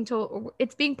we're being told,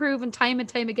 it's being proven time and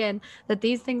time again that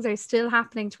these things are still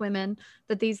happening to women,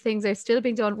 that these things are still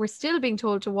being done. We're still being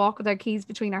told to walk with our keys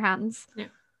between our hands. Yeah.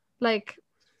 Like,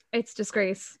 it's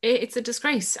disgrace. It's a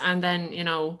disgrace. And then,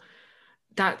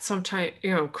 that sometimes,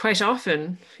 quite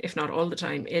often, if not all the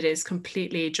time, it is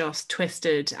completely just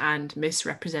twisted and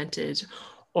misrepresented,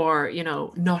 or,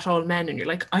 not all men. And you're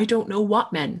like, I don't know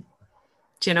what men.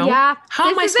 Do you know? Yeah. How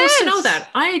am I supposed to know that?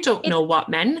 I don't know what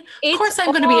men. Of course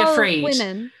I'm going to be afraid.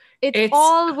 Women. It's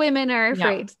all women are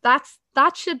afraid. Yeah.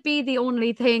 That should be the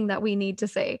only thing that we need to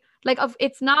say. Like,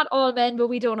 it's not all men, but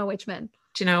we don't know which men.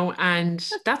 Do you know? And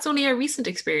that's only a recent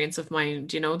experience of mine.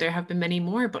 Do you know? There have been many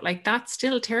more, but like that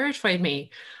still terrified me.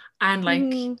 And like,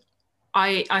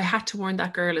 I had to warn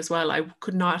that girl as well. I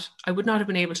would not have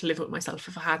been able to live with myself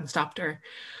if I hadn't stopped her.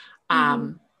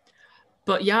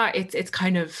 But yeah, it's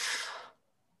kind of,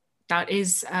 that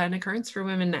is an occurrence for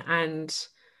women. And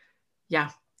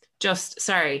yeah, just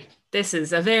sorry. This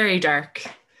is a very dark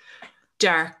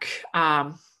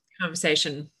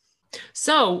conversation.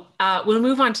 So we'll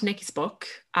move on to Nikki's book.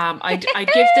 I'd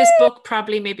give this book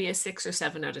probably maybe a 6 or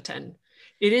 7 out of 10.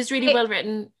 It is really well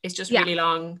written. It's just really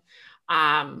long.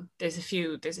 There's a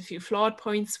few flawed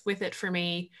points with it for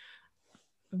me.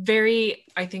 Very,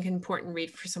 I think, important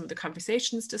read for some of the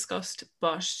conversations discussed,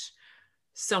 but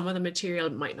some of the material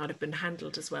might not have been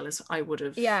handled as well as I would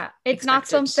have. Yeah, it's not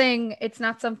something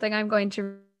I'm going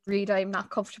to read. I'm not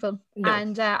comfortable. No.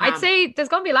 And I'd say there's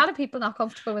going to be a lot of people not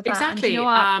comfortable with that. Exactly. And you know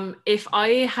what? If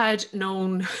I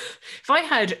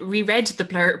had reread the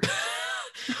blurb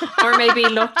or maybe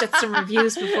looked at some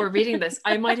reviews before reading this,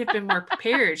 I might have been more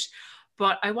prepared,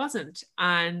 but I wasn't.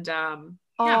 And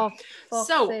oh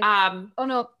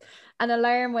no, an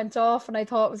alarm went off and I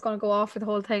thought it was going to go off for the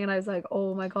whole thing, and I was like,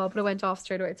 oh my god, but it went off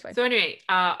straight away. It's fine. So anyway,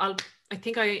 I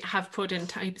think I have put in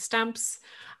timestamps.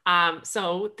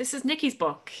 So this is Nikki's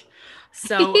book.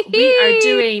 So we are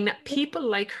doing People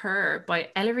Like Her by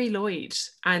Ellery Lloyd,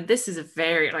 and this is a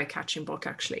very eye-catching book.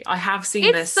 Actually, I have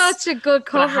seen this. It's such a good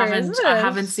cover. I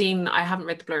haven't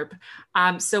read the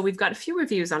blurb. So we've got a few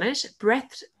reviews on it.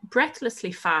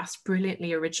 Breathlessly Fast,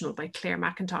 Brilliantly Original by Claire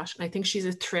McIntosh, and I think she's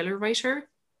a thriller writer,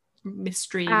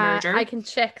 mystery murder. I can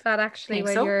check that actually.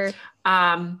 You're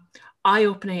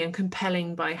eye-opening and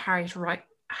compelling by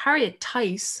Harriet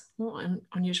Tice. What an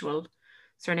unusual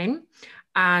surname.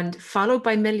 And Followed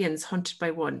by Millions, Hunted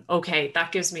by One. Okay,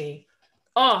 that gives me...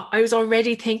 Oh, I was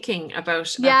already thinking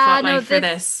about a plotline for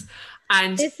this.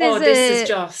 And this is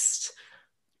just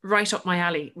right up my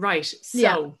alley. Right,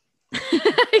 so...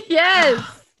 Yes!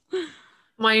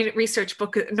 My research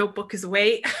notebook is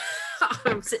away.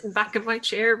 I'm sitting back in my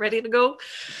chair, ready to go.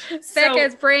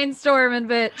 Becca's brainstorming,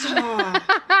 bitch.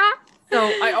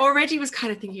 So I already was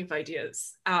kind of thinking of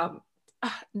ideas.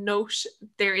 Note,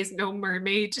 there is no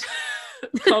mermaid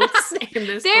cults in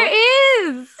this book. There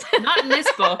is! Not in this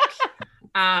book.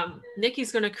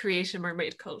 Nikki's going to create a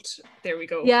mermaid cult. There we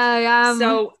go. Yeah.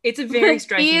 So it's a very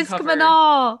striking cover.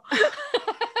 Iasc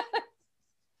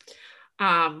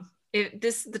Mná.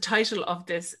 The title of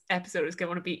this episode is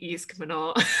going to be Iasc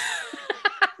Mná.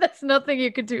 There's nothing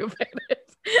you can do about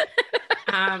it.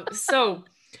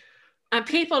 And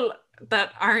people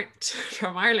that aren't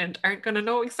from Ireland aren't going to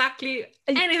know exactly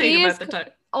anything about the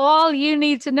title. All you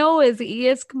need to know is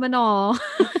Iasc Mná.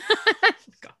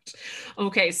 God.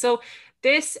 Okay, so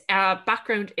this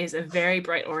background is a very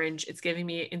bright orange. It's giving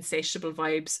me insatiable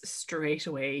vibes straight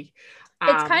away.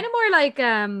 It's kind of more like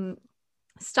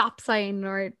stop sign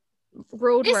or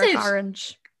roadwork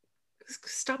orange.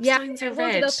 Stop signs are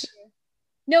red.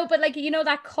 No, but like, you know,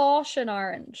 that caution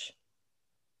orange.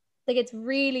 Like, it's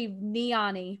really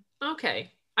neon-y.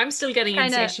 Okay. I'm still getting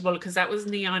insatiable because that was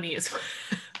neon-y as well.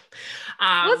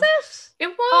 Was it? It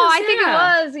was. Oh, I think it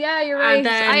was. Yeah, you're right.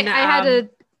 Then, I had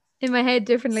it in my head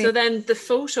differently. So then the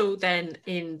photo then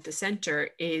in the center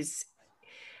is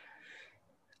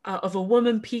of a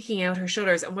woman peeking out her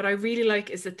shutters. And what I really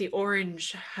like is that the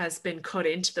orange has been cut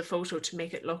into the photo to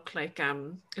make it look like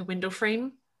a window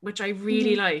frame, which I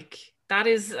really like.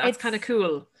 That's kind of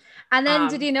cool. And then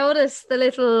did you notice the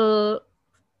little...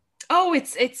 Oh,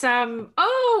 it's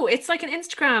like an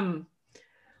Instagram.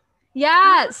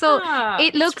 Yeah, so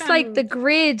it looks like the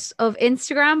grid of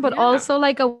Instagram, but also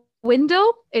like a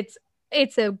window. It's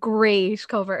a great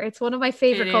cover. It's one of my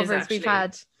favorite covers we've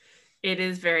had. It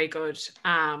is very good.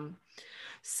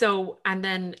 So, and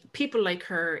then People Like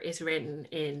Her is written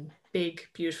in big,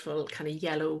 beautiful kind of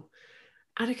yellow.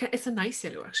 And it's a nice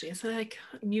yellow, actually. It's like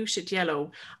muted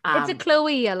yellow. It's a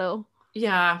Chloe yellow.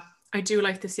 Yeah, I do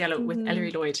like this yellow with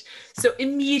Ellery Lloyd. So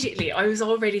immediately I was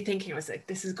already thinking, I was like,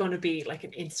 this is going to be like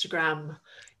an Instagram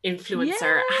influencer.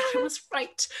 Yeah. And I was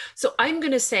right. So I'm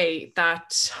going to say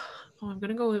that, I'm going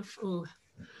to go with,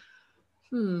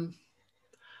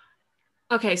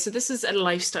 Okay, so this is a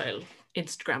lifestyle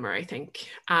Instagrammer, I think.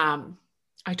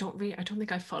 I don't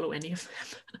think I follow any of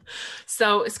them.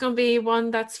 So it's going to be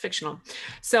one that's fictional.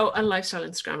 So a lifestyle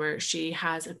Instagrammer. She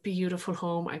has a beautiful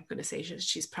home. I'm going to say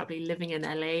she's probably living in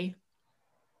LA.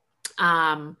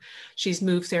 She's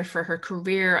moved there for her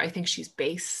career. I think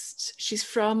she's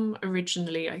from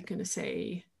originally, I'm going to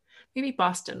say maybe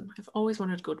Boston. I've always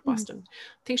wanted to go to Boston.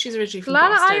 I think she's originally from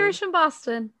Boston. A lot of Irish in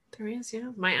Boston. There is,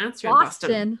 yeah. My aunt's in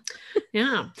Boston.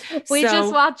 Yeah. We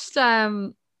just watched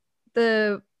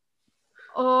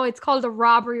it's called The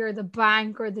Robbery or The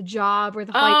Bank or The Job or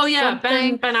The Fight. Oh yeah,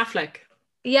 Ben Affleck.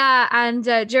 Yeah, and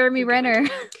Jeremy Renner.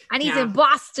 And he's in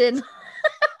Boston.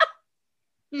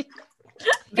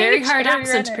 Very hard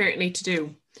accent apparently to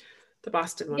do. The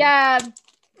Boston one. Yeah,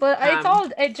 but it's all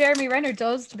Jeremy Renner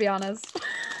does, to be honest.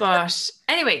 But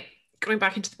anyway, going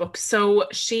back into the book, so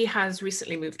she has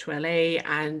recently moved to LA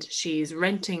and she's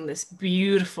renting this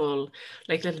beautiful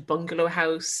like little bungalow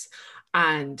house,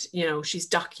 and she's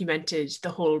documented the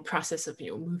whole process of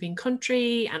moving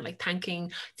country and like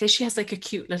thanking. Say she has like a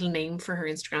cute little name for her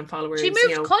Instagram followers. She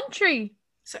moved country.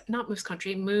 So not moves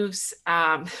country, moves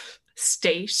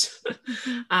state,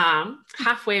 Mm-hmm.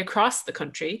 halfway across the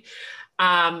country.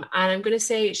 And I'm gonna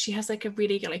say she has like a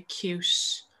really like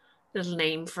cute little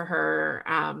name for her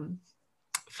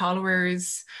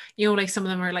followers. Like some of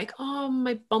them are like, oh,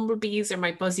 my bumblebees or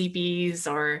my buzzy bees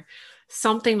or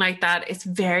something like that. It's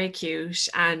very cute.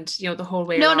 And the whole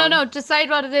way along. No, decide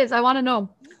what it is. I want to know.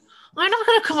 I'm not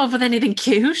going to come up with anything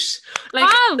cute. Like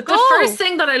the first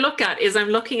thing that I look at is I'm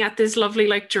looking at this lovely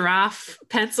like giraffe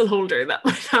pencil holder that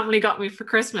my family got me for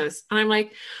Christmas. And I'm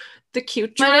like, the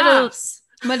cute giraffes.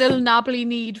 My little knobbly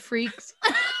kneed freaks.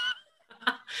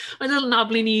 My little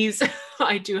knobbly knees.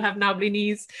 I do have knobbly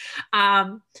knees.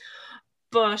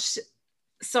 But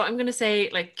so I'm gonna say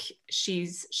like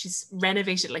she's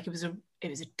renovated, like it was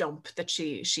a dump that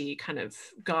she kind of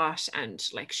got, and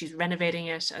like she's renovating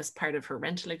it as part of her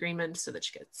rental agreement so that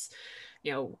she gets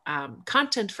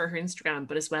content for her Instagram,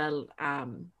 but as well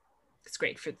it's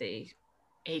great for the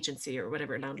agency or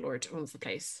whatever landlord owns the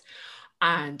place.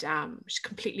 And she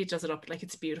completely does it up, like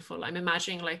it's beautiful. I'm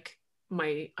imagining like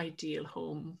my ideal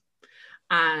home,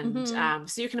 and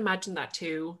so you can imagine that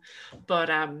too. But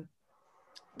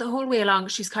the whole way along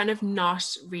she's kind of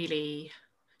not really,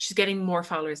 she's getting more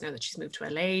followers now that she's moved to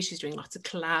LA. She's doing lots of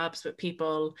collabs with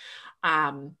people,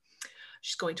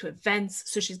 she's going to events,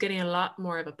 so she's getting a lot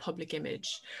more of a public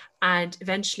image. And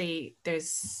eventually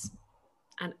there's,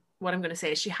 and what I'm going to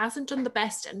say is she hasn't done the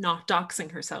best at not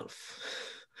doxing herself.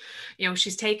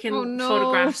 She's taken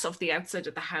photographs of the outside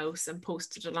of the house and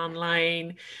posted it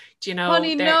online.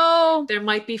 Honey, there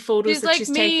might be photos that she's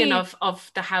taken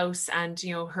of the house, and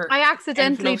her. I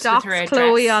accidentally doxed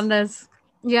Chloe on this.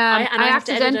 Yeah, I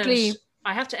accidentally.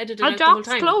 I have to edit it out the whole whole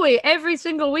time. Chloe every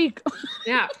single week.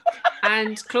 Yeah,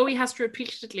 and Chloe has to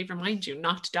repeatedly remind you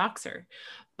not to dox her.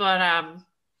 But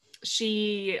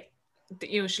she'll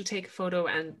take a photo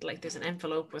and like there's an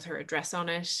envelope with her address on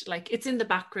it. Like it's in the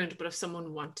background, but if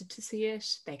someone wanted to see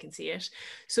it, they can see it.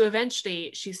 So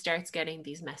eventually she starts getting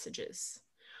these messages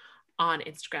on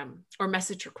Instagram or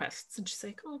message requests, and she's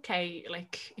like, okay,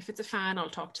 like if it's a fan, I'll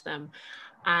talk to them.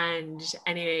 And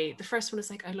anyway, the first one is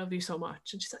like, I love you so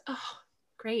much, and she's like, oh,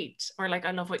 great, or like,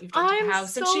 I love what you've done to the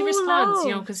house. And she responds,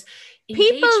 because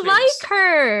people like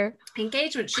her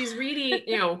engagement. She's really,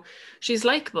 she's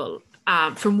likable.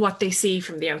 From what they see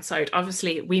from the outside.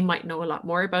 Obviously, we might know a lot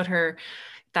more about her,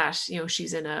 that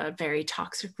she's in a very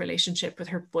toxic relationship with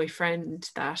her boyfriend,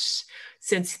 that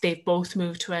since they've both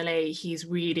moved to LA, he's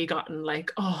really gotten like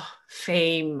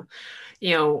fame,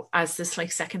 as this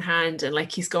like secondhand, and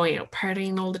like he's going out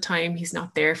partying all the time. He's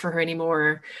not there for her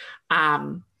anymore.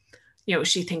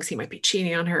 She thinks he might be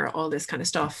cheating on her, all this kind of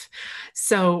stuff.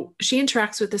 So she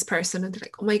interacts with this person and they're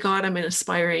like, oh my God, I'm an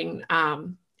aspiring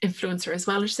influencer as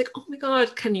well. And she's like, oh my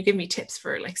God, can you give me tips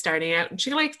for like starting out? And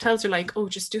she like tells her like, oh,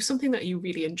 just do something that you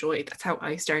really enjoy. That's how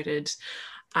I started.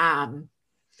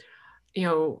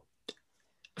 Your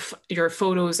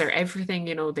photos are everything.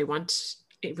 They want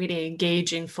really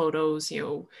engaging photos,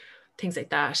 things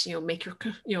like that. Make your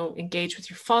engage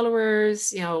with your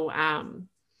followers.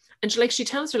 And she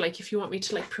tells her like, if you want me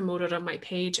to like promote it on my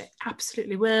page, I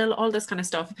absolutely will, all this kind of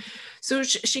stuff. So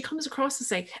she comes across as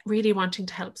like really wanting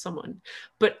to help someone.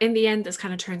 But in the end, this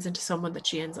kind of turns into someone that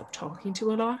she ends up talking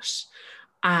to a lot.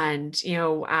 And,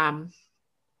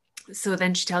 so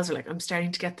then she tells her like, I'm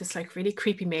starting to get this like really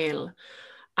creepy mail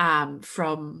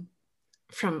from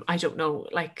I don't know,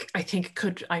 like I think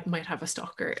I might have a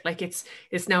stalker. Like it's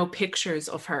now pictures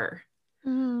of her.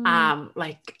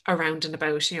 Like around and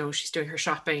about, she's doing her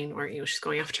shopping, or she's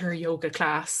going after her yoga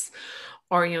class,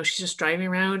 or she's just driving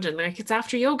around, and like it's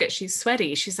after yoga, she's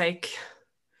sweaty, she's like,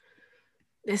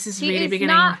 this is really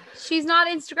beginning. She's not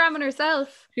Instagramming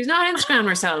herself.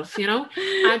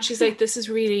 And she's like, this is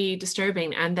really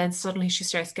disturbing. And then suddenly she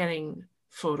starts getting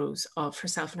photos of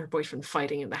herself and her boyfriend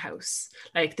fighting in the house.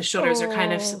 Like the shutters are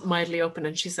kind of mildly open,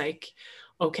 and she's like,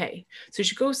 okay. So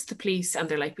she goes to the police, and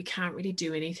they're like, we can't really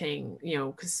do anything,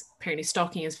 because apparently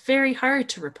stalking is very hard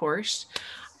to report.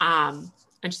 And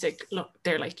she's like, look,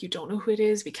 they're like, you don't know who it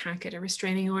is. We can't get a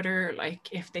restraining order. Like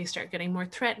if they start getting more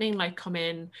threatening, like come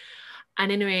in.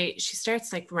 And anyway, she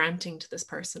starts like ranting to this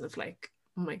person of like,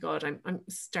 oh my God, I'm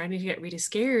starting to get really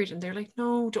scared. And they're like,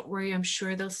 no, don't worry. I'm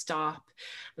sure they'll stop.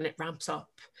 And it ramps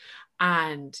up.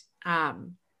 And,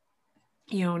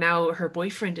 now her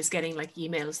boyfriend is getting like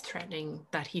emails threatening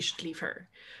that he should leave her,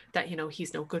 that,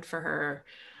 he's no good for her.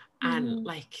 And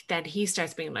like, then he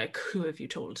starts being like, who have you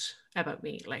told about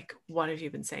me? Like, what have you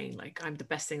been saying? Like, I'm the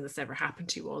best thing that's ever happened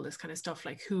to you, all this kind of stuff.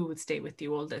 Like, who would stay with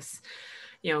you all this,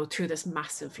 you know, through this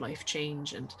massive life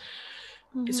change? And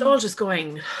it's all just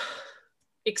going,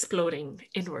 exploding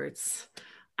inwards,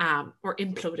 or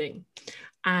imploding.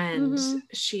 And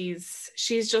she's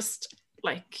just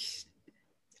like,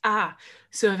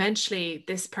 so eventually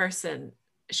this person,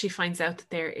 she finds out that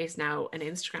there is now an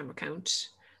Instagram account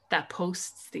that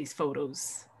posts these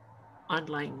photos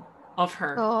online of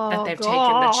her that they've taken,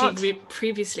 that she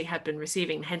previously had been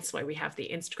receiving, hence why we have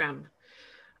the Instagram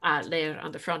layer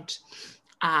on the front.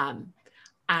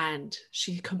 And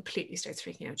she completely starts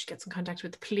freaking out. She gets in contact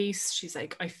with the police. She's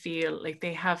like, I feel like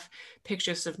they have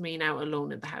pictures of me now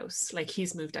alone in the house. Like,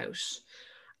 he's moved out.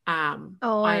 I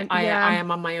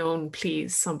am on my own.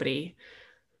 Please, somebody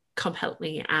come help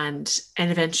me. And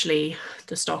eventually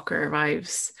the stalker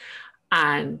arrives,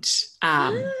 and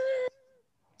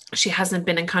she hasn't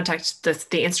been in contact with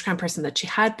the Instagram person that she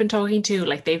had been talking to.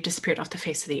 Like, they've disappeared off the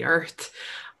face of the earth.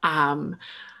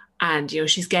 And, you know,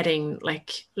 she's getting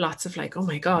like lots of like, oh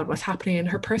my God, what's happening in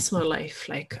her personal life?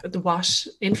 Like, what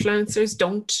influencers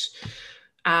don't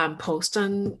post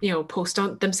on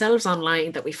themselves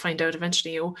online, that we find out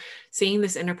eventually, you know, seeing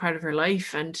this inner part of her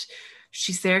life. And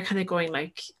she's there kind of going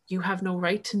like, you have no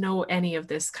right to know any of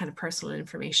this kind of personal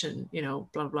information, you know,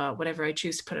 blah, blah, whatever I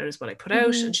choose to put out is what I put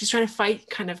out. And she's trying to fight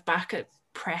kind of back at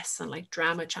press and like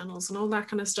drama channels and all that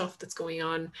kind of stuff that's going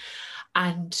on.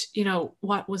 And, you know,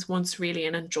 what was once really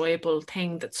an enjoyable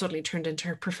thing that suddenly turned into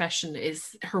her profession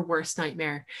is her worst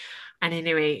nightmare. And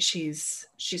anyway, she's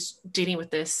dealing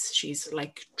with this. She's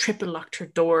like triple locked her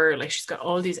door. Like, she's got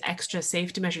all these extra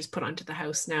safety measures put onto the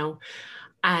house now.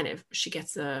 And if she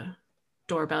gets a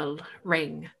doorbell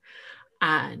ring,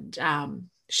 and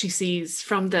she sees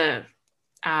from the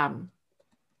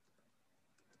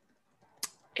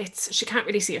she can't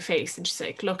really see a face, and she's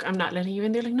like, look, I'm not letting you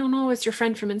in. They're like, no, it's your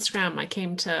friend from Instagram. I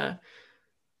came to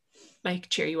like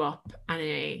cheer you up. And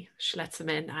anyway, she lets them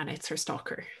in, and it's her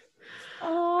stalker.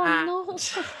 No.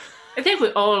 I think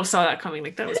we all saw that coming.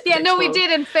 Like, that was we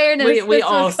did, in fairness. We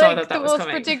all saw that was the most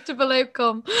predictable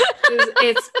outcome.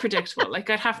 It's predictable. Like,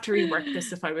 I'd have to rework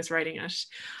this if I was writing it.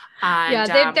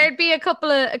 And, there'd be a couple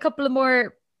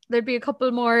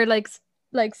more like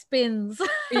spins.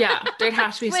 Yeah, there'd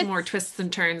have to be some more twists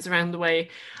and turns around the way.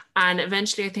 And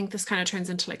eventually I think this kind of turns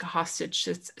into like a hostage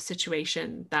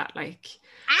situation, that like,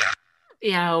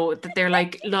 you know, that they're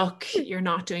like, look, you're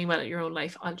not doing well at your own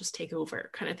life, I'll just take over,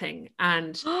 kind of thing.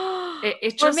 And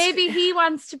it just, or maybe he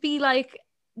wants to be like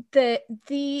the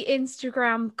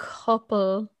Instagram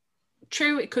couple.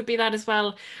 True, it could be that as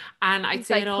well. And I'd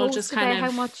say like, it all just kind of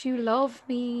how much you love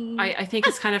me. I think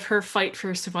it's kind of her fight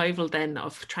for survival then,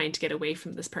 of trying to get away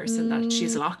from this person that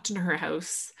she's locked in her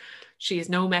house. She has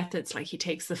no methods. Like, he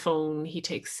takes the phone, he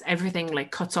takes everything,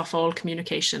 like cuts off all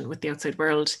communication with the outside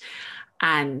world.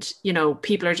 And, you know,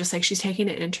 people are just like, she's taking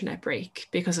an internet break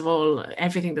because of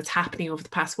everything that's happening over the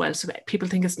past while. So people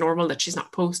think it's normal that she's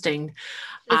not posting.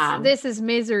 This is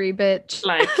misery, bitch.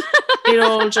 Like, it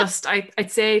all just, I'd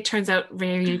say it turns out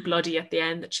very bloody at the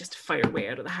end, that she has to fight her way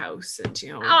out of the house. And,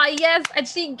 you know. Oh, yes. And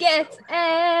she gets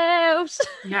out.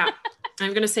 Yeah.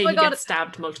 I'm going to say he gets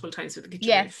stabbed multiple times with the kitchen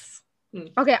knife.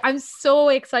 Okay. I'm so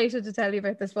excited to tell you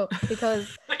about this book,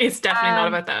 because it's definitely not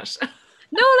about that.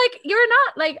 No, like, you're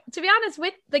not, like, to be honest,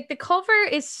 with like the cover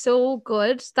is so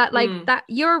good that like that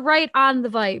you're right on the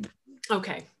vibe.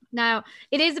 Okay. Now,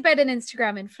 it is about an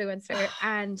Instagram influencer,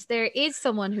 and there is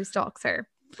someone who stalks her.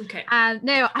 Okay. And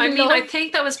now I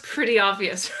think that was pretty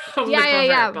obvious from the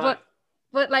cover.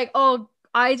 But like,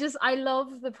 I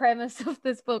love the premise of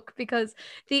this book, because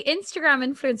the Instagram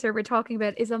influencer we're talking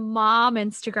about is a mom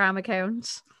Instagram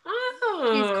account. Oh.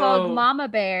 She's called Mama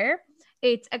Bear.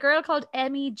 It's a girl called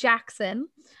Emmy Jackson,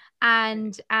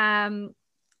 and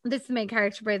this is the main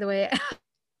character, by the way.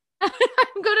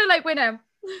 I'm gonna like win him.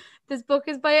 This book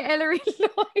is by Ellery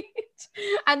Lloyd,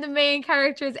 and the main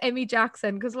character is Emmy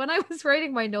Jackson. Because when I was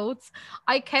writing my notes,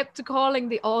 I kept calling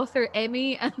the author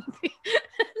Emmy and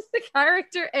the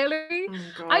character Ellery. Oh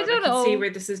God, I don't know. See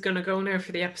where this is gonna go now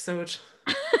for the episode.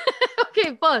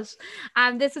 Okay, but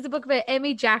this is a book about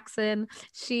Emmy Jackson.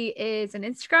 She is an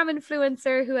Instagram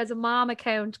influencer who has a mom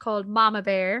account called Mama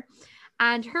Bear,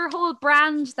 and her whole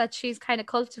brand that she's kind of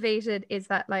cultivated is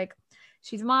that like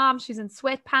she's a mom, she's in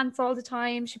sweatpants all the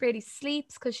time, she barely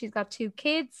sleeps because she's got 2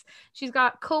 kids. She's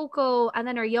got Coco, and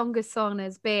then her youngest son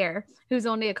is Bear, who's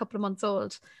only a couple of months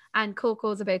old, and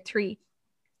Coco's about 3.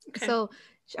 Okay. So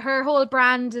her whole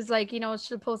brand is like, you know,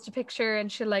 she'll post a picture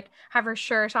and she'll like have her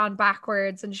shirt on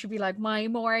backwards and she'll be like, my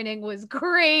morning was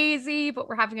crazy, but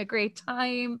we're having a great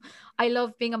time. I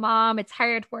love being a mom. It's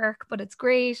hard work, but it's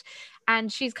great.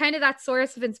 And she's kind of that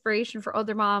source of inspiration for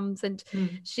other moms. And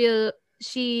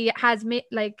she has hit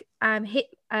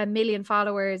 1 million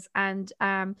followers, and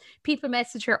people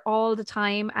message her all the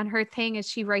time. And her thing is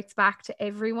she writes back to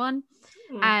everyone.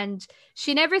 And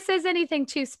she never says anything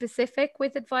too specific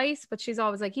with advice, but she's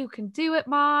always like, you can do it,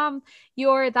 mom.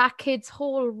 You're that kid's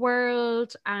whole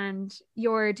world and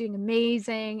you're doing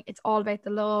amazing. It's all about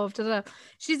the love. Da, da.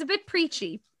 She's a bit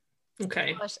preachy.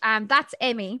 Okay. But that's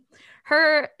Emmy.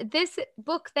 This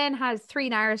book then has 3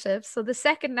 narratives. So the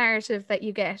second narrative that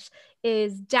you get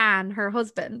is Dan, her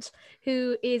husband,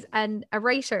 who is a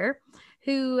writer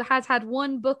who has had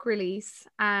 1 book release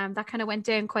that kind of went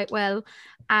down quite well,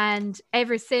 and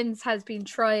ever since has been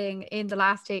trying in the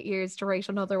last 8 years to write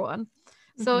another one.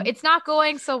 So it's not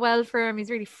going so well for him.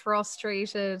 He's really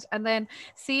frustrated. And then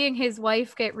seeing his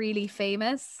wife get really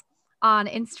famous on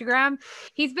Instagram,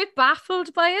 he's a bit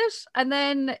baffled by it. And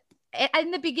then in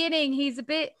the beginning, he's a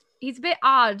bit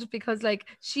odd because like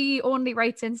she only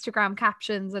writes Instagram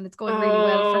captions and it's going really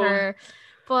well for her.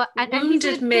 But and he's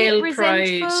a bit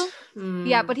resentful.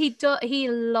 Yeah, but he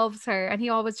loves her, and he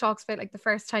always talks about like the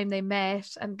first time they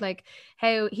met and like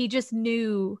how he just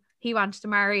knew he wanted to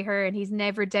marry her and he's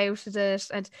never doubted it.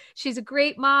 And she's a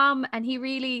great mom, and he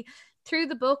really, through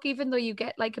the book, even though you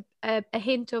get like a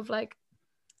hint of like,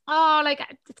 oh, like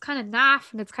it's kind of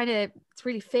naff and it's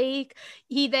really fake,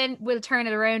 he then will turn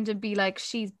it around and be like,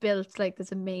 she's built like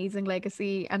this amazing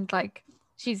legacy and like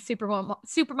she's super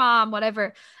mom,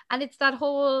 whatever. And it's that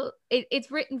whole,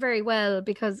 it's written very well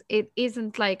because it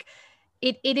isn't like,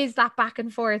 it is that back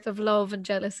and forth of love and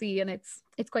jealousy, and it's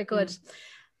quite good.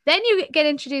 Then you get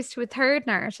introduced to a third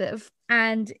narrative,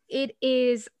 and it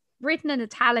is written in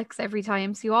italics every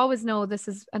time, so you always know this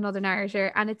is another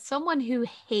narrator, and it's someone who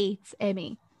hates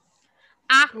Emmy.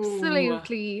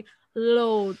 Absolutely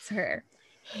loathes her,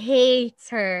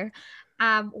 hates her,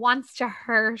 wants to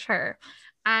hurt her.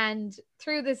 And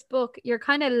through this book, you're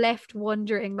kind of left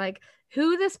wondering like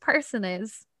who this person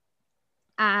is,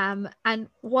 and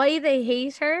why they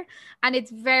hate her. And it's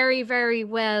very, very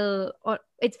well,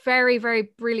 it's very, very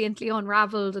brilliantly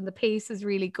unraveled, and the pace is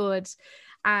really good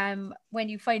when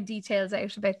you find details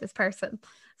out about this person.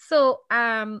 So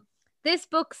this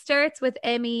book starts with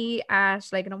Emmy at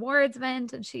like an awards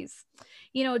event, and she's,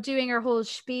 you know, doing her whole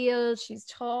spiel. She's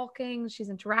talking, she's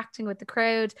interacting with the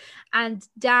crowd, and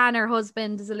Dan, her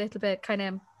husband, is a little bit kind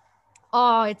of,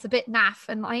 oh, it's a bit naff,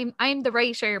 and I'm the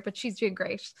writer, but she's doing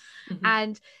great.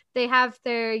 And they have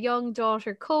their young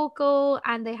daughter Coco,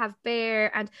 and they have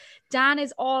Bear, and Dan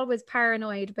is always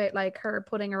paranoid about like her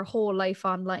putting her whole life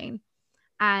online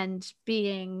and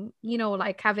being, you know,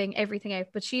 like having everything out,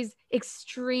 but she's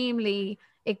extremely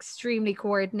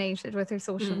coordinated with her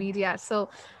social media.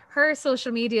 So her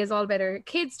social media is all about her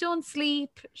kids don't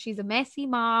sleep, she's a messy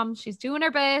mom, she's doing her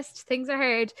best, things are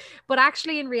hard, but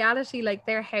actually in reality, like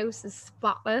their house is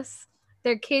spotless.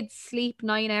 Their kids sleep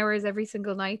 9 hours every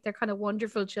single night. They're kind of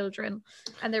wonderful children,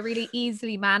 and they're really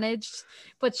easily managed.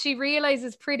 But she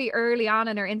realizes pretty early on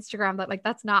in her Instagram that like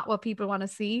that's not what people want to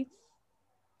see.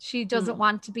 She doesn't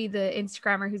want to be the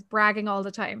Instagrammer who's bragging all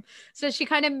the time. So she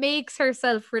kind of makes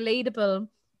herself relatable.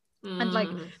 And like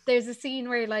there's a scene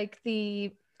where like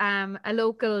a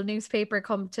local newspaper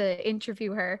come to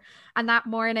interview her, and that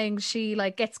morning she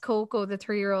like gets Coco, the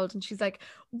 3-year-old, and she's like,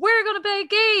 we're gonna play a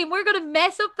game, we're gonna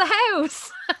mess up the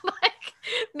house. Like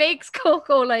makes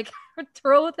Coco like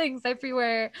throw things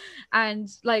everywhere and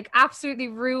like absolutely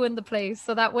ruin the place,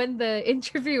 so that when the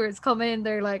interviewers come in,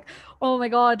 they're like, oh my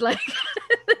god, like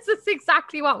this is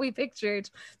exactly what we pictured.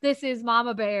 This is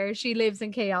Mama Bear, she lives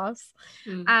in chaos.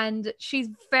 And she's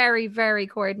very, very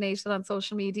coordinated on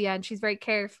social media, and she's very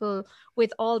careful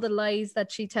with all the lies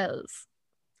that she tells.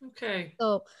 Okay.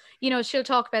 So, you know, she'll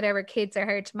talk about how her kids are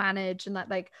hard to manage, and that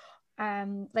like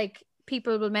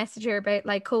people will message her about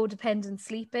like codependent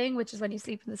sleeping, which is when you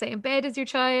sleep in the same bed as your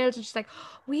child, and she's like,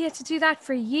 we had to do that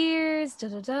for years,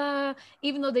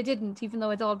 even though they didn't, even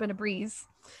though it's all been a breeze.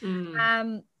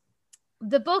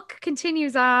 The book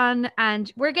continues on,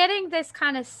 and we're getting this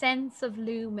kind of sense of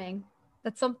looming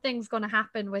that something's going to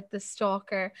happen with the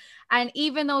stalker. And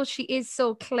even though she is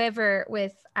so clever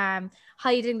with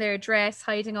hiding their address,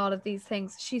 hiding all of these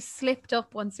things, she's slipped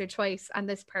up once or twice, and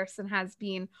this person has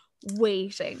been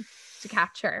waiting to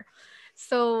catch her.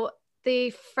 So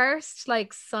the first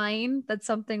like sign that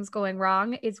something's going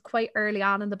wrong is quite early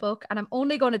on in the book, and I'm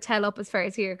only going to tell up as far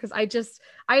as here because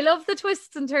I love the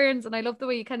twists and turns, and I love the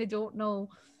way you kind of don't know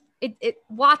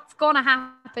what's going to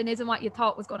happen isn't what you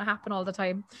thought was going to happen all the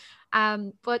time.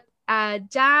 But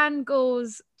Dan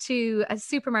goes to a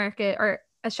supermarket or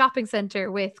a shopping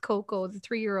center with Coco, the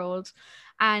 3-year-old,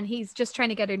 and he's just trying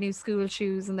to get her new school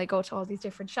shoes, and they go to all these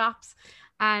different shops.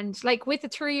 And like with a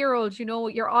 3-year-old, you know,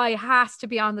 your eye has to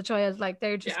be on the child, like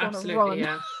they're just going to run.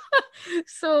 Yeah.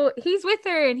 So he's with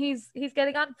her and he's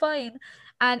getting on fine,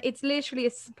 and it's literally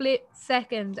a split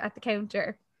second at the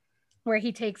counter where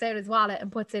he takes out his wallet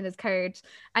and puts in his card,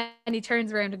 and he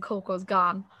turns around and Coco's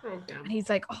gone. Oh, damn. And he's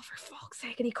like, oh, for fuck's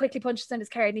sake. And he quickly punches in his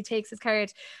card and he takes his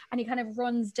card and he kind of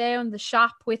runs down the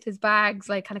shop with his bags,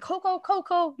 like kind of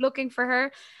Coco, looking for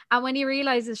her. And when he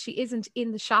realizes she isn't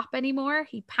in the shop anymore,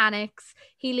 he panics.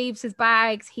 He leaves his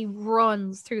bags. He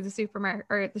runs through the supermarket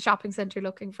or the shopping center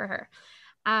looking for her.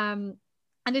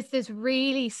 And it's this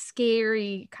really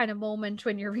scary kind of moment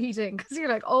when you're reading, because you're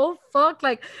like, oh, fuck,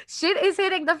 like shit is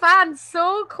hitting the fan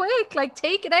so quick. Like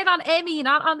take it out on Emmy,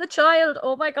 not on the child.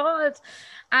 Oh my God.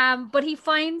 But he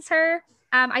finds her.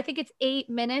 I think it's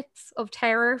 8 minutes of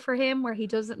terror for him where he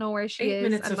doesn't know where she is. 8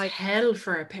 minutes and of like hell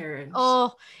for a parent.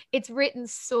 Oh, it's written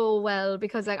so well,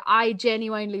 because like I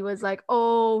genuinely was like,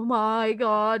 oh my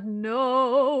God,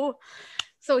 no.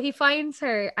 So he finds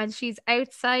her and she's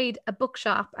outside a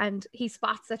bookshop, and he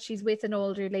spots that she's with an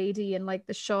older lady in like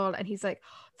the shawl, and he's like,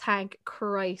 thank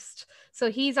Christ. So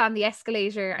he's on the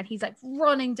escalator and he's like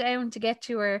running down to get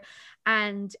to her,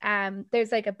 and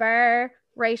there's like a bar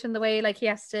right in the way, like he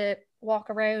has to walk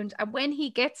around, and when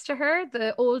he gets to her,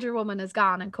 the older woman is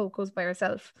gone and Coco's by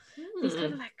herself. He's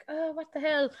kind of like, oh, what the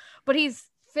hell? But he's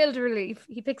filled with relief.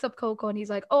 He picks up Coco and he's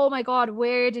like, oh my God,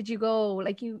 where did you go?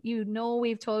 Like, you know,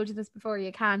 we've told you this before,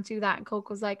 you can't do that. And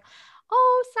Coco's like,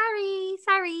 oh,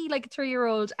 sorry, like a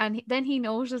 3-year-old. And then he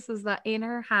notices that in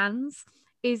her hands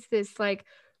is this like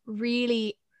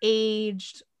really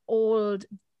aged, old,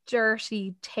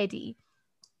 dirty teddy,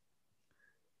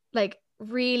 like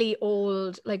really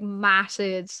old, like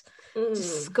matted,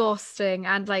 disgusting.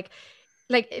 And like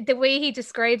the way he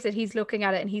describes it, he's looking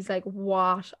at it and he's like,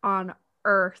 what on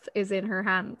earth is in her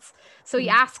hands? So he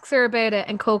asks her about it,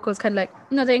 and Coco's kind of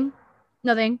like, nothing.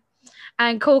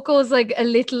 And Coco's like a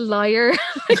little liar.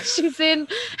 Like she's in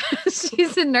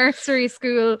nursery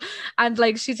school, and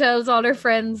like she tells all her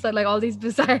friends that like all these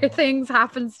bizarre things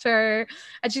happens to her,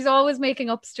 and she's always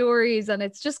making up stories, and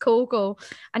it's just Coco.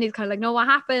 And he's kind of like, no, what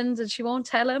happened? And she won't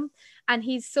tell him. And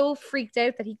he's so freaked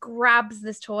out that he grabs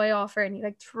this toy off her and he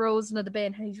like throws it into the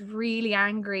bin, and he's really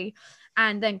angry.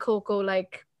 And then Coco,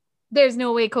 like, there's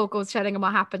no way Coco's telling him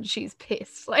what happened. She's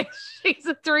pissed. Like, she's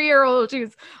a 3-year-old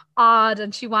who's odd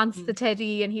and she wants the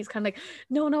teddy, and he's kind of like,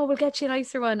 no, we'll get you a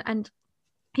nicer one. And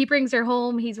he brings her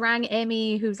home. He's rang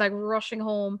Emmy, who's like rushing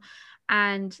home,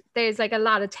 and there's like a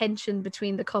lot of tension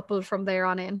between the couple from there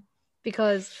on in,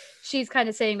 because she's kind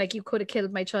of saying like, you could have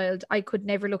killed my child. I could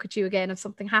never look at you again if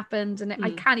something happened, and I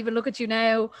can't even look at you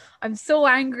now. I'm so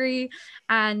angry.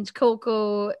 And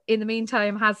Coco, in the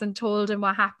meantime, hasn't told him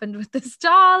what happened with this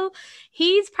doll.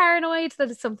 He's paranoid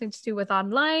that it's something to do with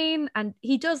online, and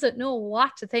he doesn't know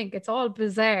what to think. It's all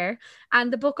bizarre.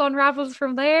 And the book unravels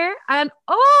from there. And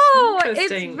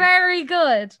it's very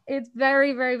good. It's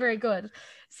very, very, very good.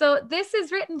 So this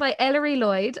is written by Ellery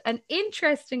Lloyd, and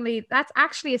interestingly, that's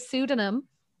actually a pseudonym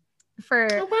for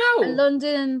a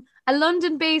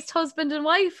London-based husband and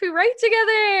wife who write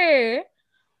together.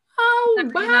 Oh,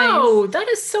 wow. Nice. That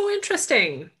is so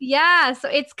interesting. Yeah, so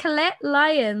it's Colette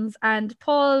Lyons and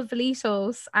Paul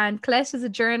Velitos, and Colette is a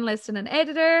journalist and an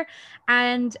editor,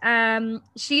 and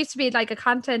she used to be like a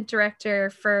content director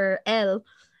for Elle.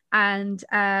 And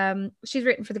she's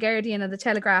written for The Guardian and The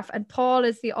Telegraph. And Paul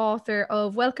is the author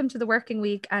of Welcome to the Working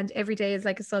Week and Every Day is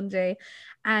Like a Sunday.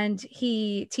 And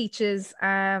he teaches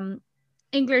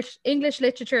English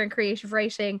literature and creative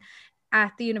writing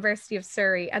at the University of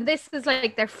Surrey. And this is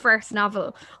like their first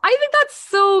novel. I think that's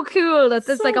so cool that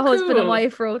this like a husband and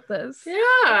wife wrote this.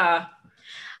 Yeah.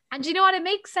 And you know what? It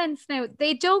makes sense now.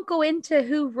 They don't go into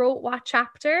who wrote what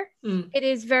chapter. It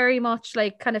is very much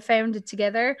like kind of founded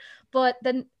together. But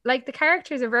then like the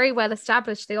characters are very well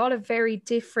established. They all have very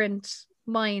different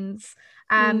minds.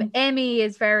 Emmy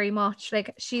is very much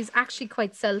like, she's actually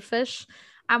quite selfish.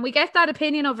 And we get that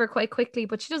opinion of her quite quickly,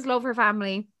 but she does love her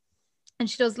family. And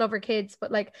she does love her kids,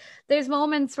 but like there's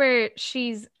moments where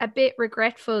she's a bit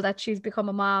regretful that she's become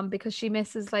a mom, because she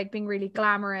misses like being really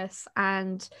glamorous.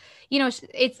 And, you know,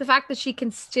 it's the fact that she can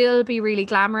still be really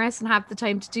glamorous and have the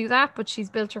time to do that, but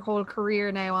she's built her whole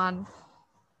career now on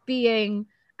being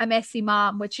a messy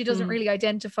mom, which she doesn't really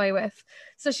identify with.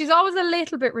 So she's always a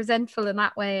little bit resentful in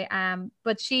that way.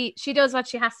 But she does what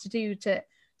she has to do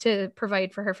to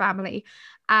provide for her family.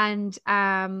 And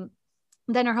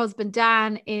Then her husband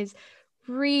Dan is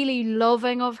really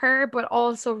loving of her, but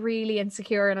also really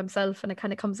insecure in himself, and it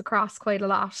kind of comes across quite a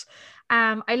lot.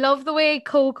 I love the way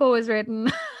Coco is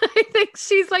written. I think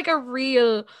she's like a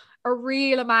real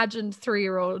imagined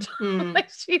 3-year-old. Like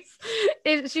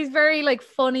she's very like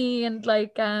funny, and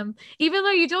like even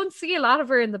though you don't see a lot of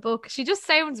her in the book, she just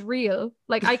sounds real.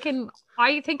 Like I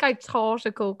think I've taught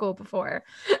a Coco before.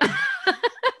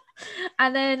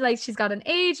 And then like she's got an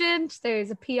agent,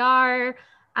 there's a PR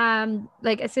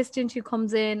like assistant who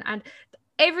comes in, and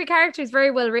every character is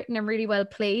very well written and really well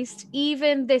placed.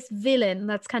 Even this villain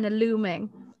that's kind of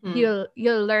looming, you'll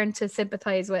learn to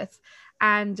sympathize with.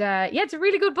 And yeah, it's a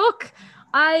really good book.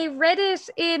 I read it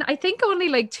in, I think, only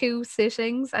like 2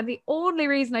 sittings, and the only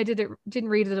reason I didn't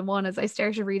read it in one is I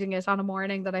started reading it on a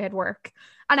morning that I had work,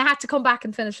 and I had to come back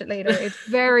and finish it later. It's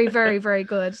very, very, very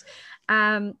good.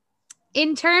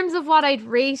 In terms of what I'd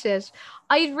rate it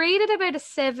about a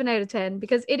 7 out of 10,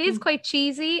 because it is quite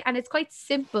cheesy and it's quite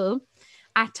simple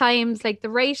at times. Like the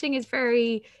rating is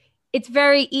it's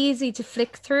very easy to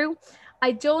flick through.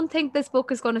 I don't think this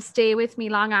book is going to stay with me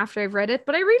long after I've read it,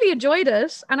 but I really enjoyed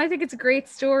it. And I think it's a great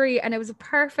story, and it was a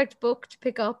perfect book to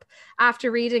pick up after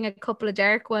reading a couple of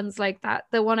dark ones like that.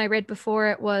 The one I read before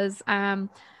it was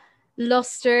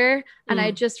Luster, and I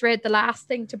just read The Last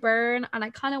Thing to Burn, and I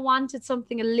kind of wanted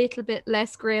something a little bit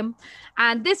less grim,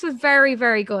 and this was very,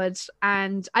 very good,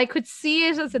 and I could see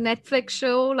it as a Netflix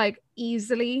show like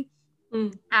easily.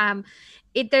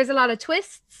 There's a lot of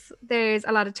twists, there's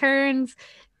a lot of turns.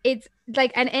 It's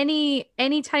like, and any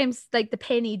times like the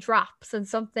penny drops and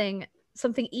something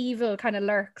evil kind of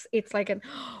lurks, it's like it's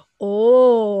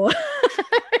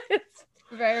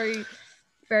very,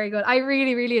 very good. I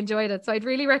really, really enjoyed it. So I'd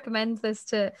really recommend this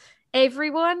to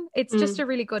everyone. It's just a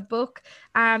really good book.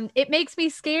 It makes me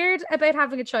scared about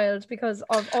having a child because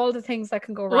of all the things that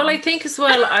can go wrong. Well, I think as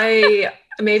well, I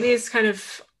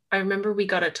remember we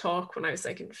got a talk when I was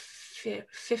like in fourth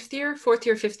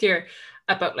year, fifth year,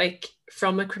 about like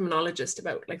from a criminologist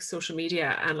about like social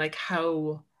media and like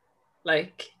how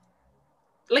like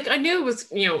I knew it was,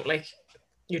 you know, like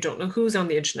you don't know who's on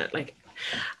the internet, like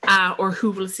or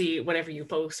who will see whatever you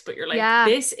post, but you're like,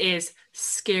 this is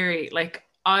scary. Like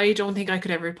I don't think I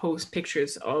could ever post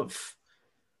pictures of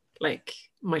like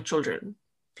my children.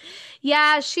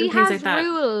 Yeah, she has like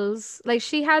rules. Like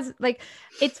she has like,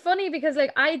 it's funny because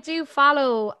like I do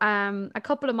follow a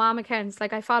couple of mom accounts.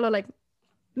 Like I follow like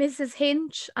Mrs.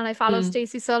 Hinch and I follow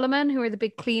Stacey Solomon, who are the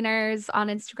big cleaners on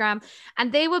Instagram,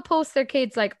 and they will post their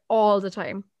kids like all the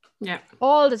time. Yeah.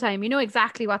 All the time. You know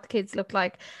exactly what the kids look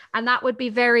like. And that would be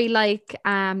very like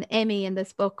Emmy in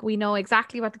this book. We know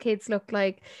exactly what the kids look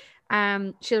like.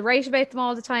 She'll write about them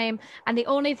all the time. And the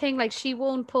only thing, like, she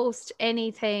won't post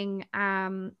anything.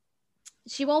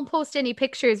 She won't post any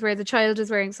pictures where the child is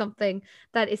wearing something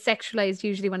that is sexualized,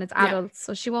 usually when it's adults.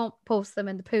 So she won't post them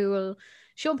in the pool.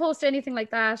 She won't post anything like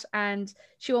that. And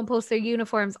she won't post their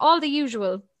uniforms, all the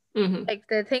usual, like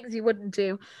the things you wouldn't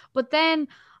do. But then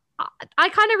I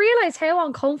kind of realized how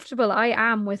uncomfortable I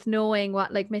am with knowing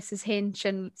what like Mrs. Hinch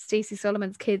and Stacey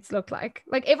Solomon's kids look like.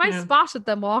 Like if I spotted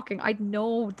them walking, I'd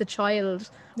know the child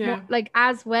more, like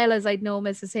as well as I'd know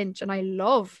Mrs. Hinch, and I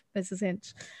love Mrs.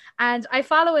 Hinch. And I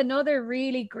follow another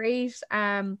really great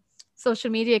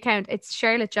social media account. It's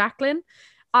Charlotte Jacqueline.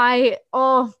 I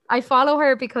follow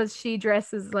her because she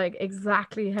dresses like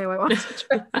exactly how I want to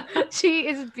dress. She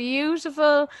is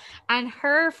beautiful, and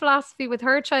her philosophy with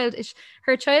her child is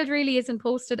her child really isn't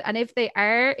posted, and if they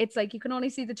are, it's like you can only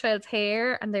see the child's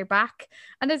hair and their back.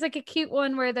 And there's like a cute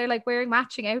one where they're like wearing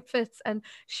matching outfits, and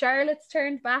Charlotte's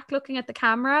turned back looking at the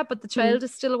camera, but the child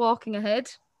is still walking ahead,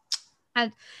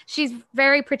 and she's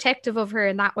very protective of her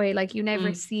in that way. Like you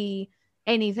never see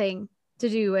anything to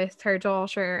do with her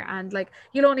daughter, and like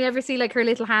you'll only ever see like her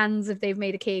little hands if they've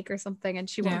made a cake or something, and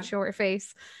she won't show her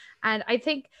face. And I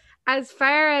think as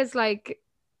far as like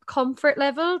comfort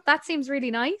level, that seems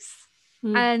really nice.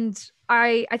 And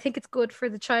I think it's good for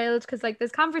the child, because like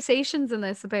there's conversations in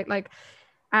this about like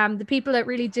the people that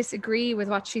really disagree with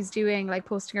what she's doing, like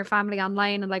posting her family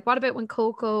online, and like what about when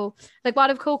Coco, like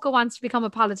what if Coco wants to become a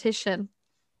politician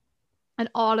and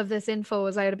all of this info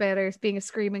is out about her being a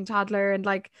screaming toddler and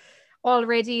like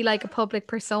already like a public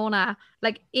persona.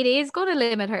 Like it is going to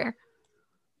limit her,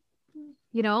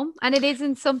 you know, and it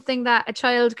isn't something that a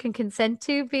child can consent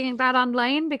to, being that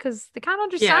online, because they can't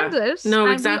understand it. No,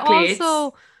 and exactly.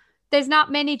 Also, there's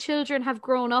not many children have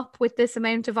grown up with this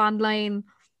amount of online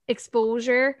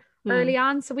exposure early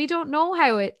on, so we don't know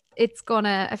how it's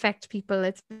gonna affect people.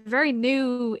 It's a very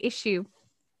new issue.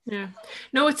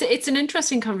 No, it's an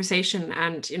interesting conversation,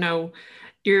 and you know,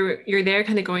 you're there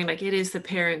kind of going like, it is the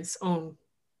parents' own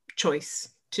choice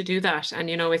to do that, and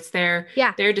it's their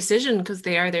Yeah. decision because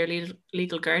they are their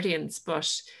legal guardians.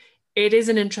 But it is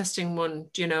an interesting one,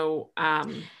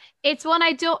 It's one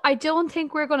I don't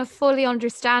think we're going to fully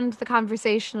understand the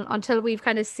conversation until we've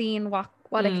kind of seen what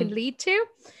it can lead to.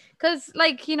 Because,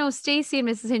 like, Stacey and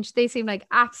Mrs. Hinch, they seem like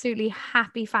absolutely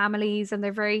happy families, and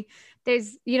they're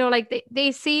like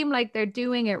they seem like they're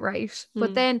doing it right.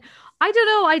 But then, I don't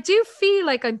know, I do feel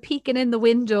like I'm peeking in the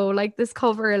window, like this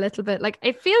cover a little bit. Like,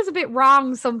 it feels a bit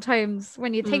wrong sometimes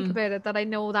when you think about it, that I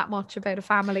know that much about a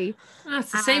family.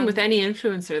 It's the same with any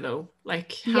influencer, though.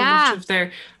 Like, how Yeah. much of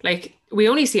their, like, we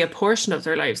only see a portion of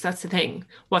their lives. That's the thing.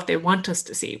 What they want us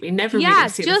to see. We never really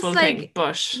see the full thing.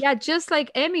 But yeah, just like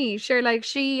Emmy, sure, like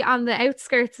she on the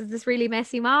outskirts is this really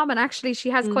messy mom, and actually she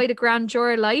has quite a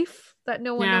grandeur life that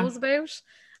no one knows about.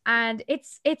 And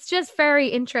it's just very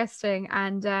interesting.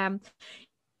 And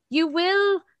you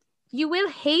will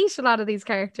hate a lot of these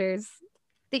characters.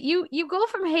 That you go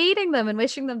from hating them and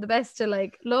wishing them the best to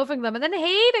like loving them and then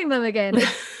hating them again.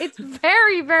 It's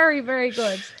very, very, very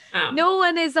good. No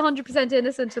one is 100%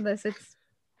 innocent in this. It's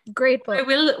great book.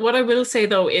 What I will say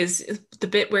though is the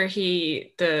bit where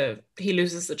he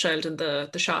loses the child in the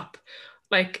shop.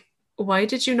 Like, why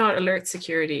did you not alert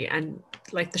security and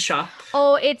like the shop?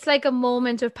 Oh, it's like a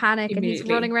moment of panic, and he's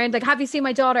running around like, "Have you seen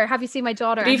my daughter? Have you seen my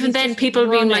daughter?" But even then, people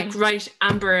being like, "Right,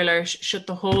 Amber Alert, shut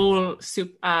the whole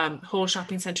whole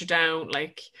shopping center down."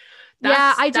 Like,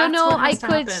 I don't know. I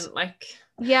could happen. Like,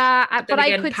 but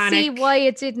I could see why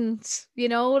it didn't.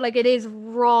 Like, it is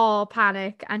raw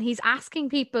panic, and he's asking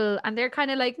people, and they're kind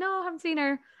of like, "No, I haven't seen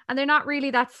her." And they're not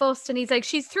really that fussed. And he's like,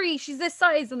 "She's 3, she's this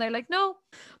size." And they're like, "No."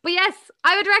 But yes,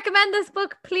 I would recommend this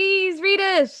book. Please read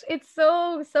it. It's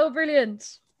so, so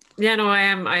brilliant. Yeah, no, I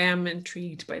am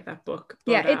intrigued by that book.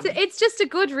 But, it's just a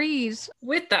good read.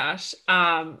 With that,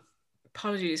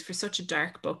 apologies for such a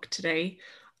dark book today.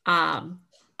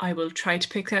 I will try to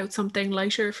pick out something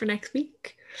lighter for next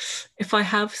week if I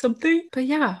have something. But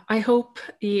yeah, I hope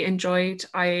you enjoyed.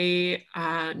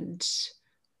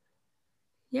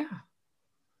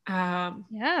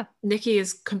 Nikki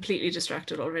is completely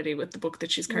distracted already with the book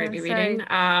that she's currently reading.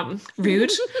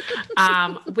 Rude.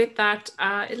 With that,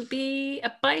 it'll be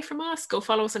a bye from us. Go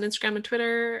follow us on Instagram and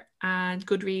Twitter and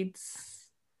Goodreads.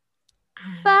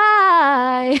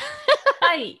 Bye.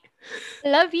 Bye.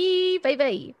 Love you. Bye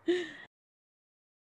bye.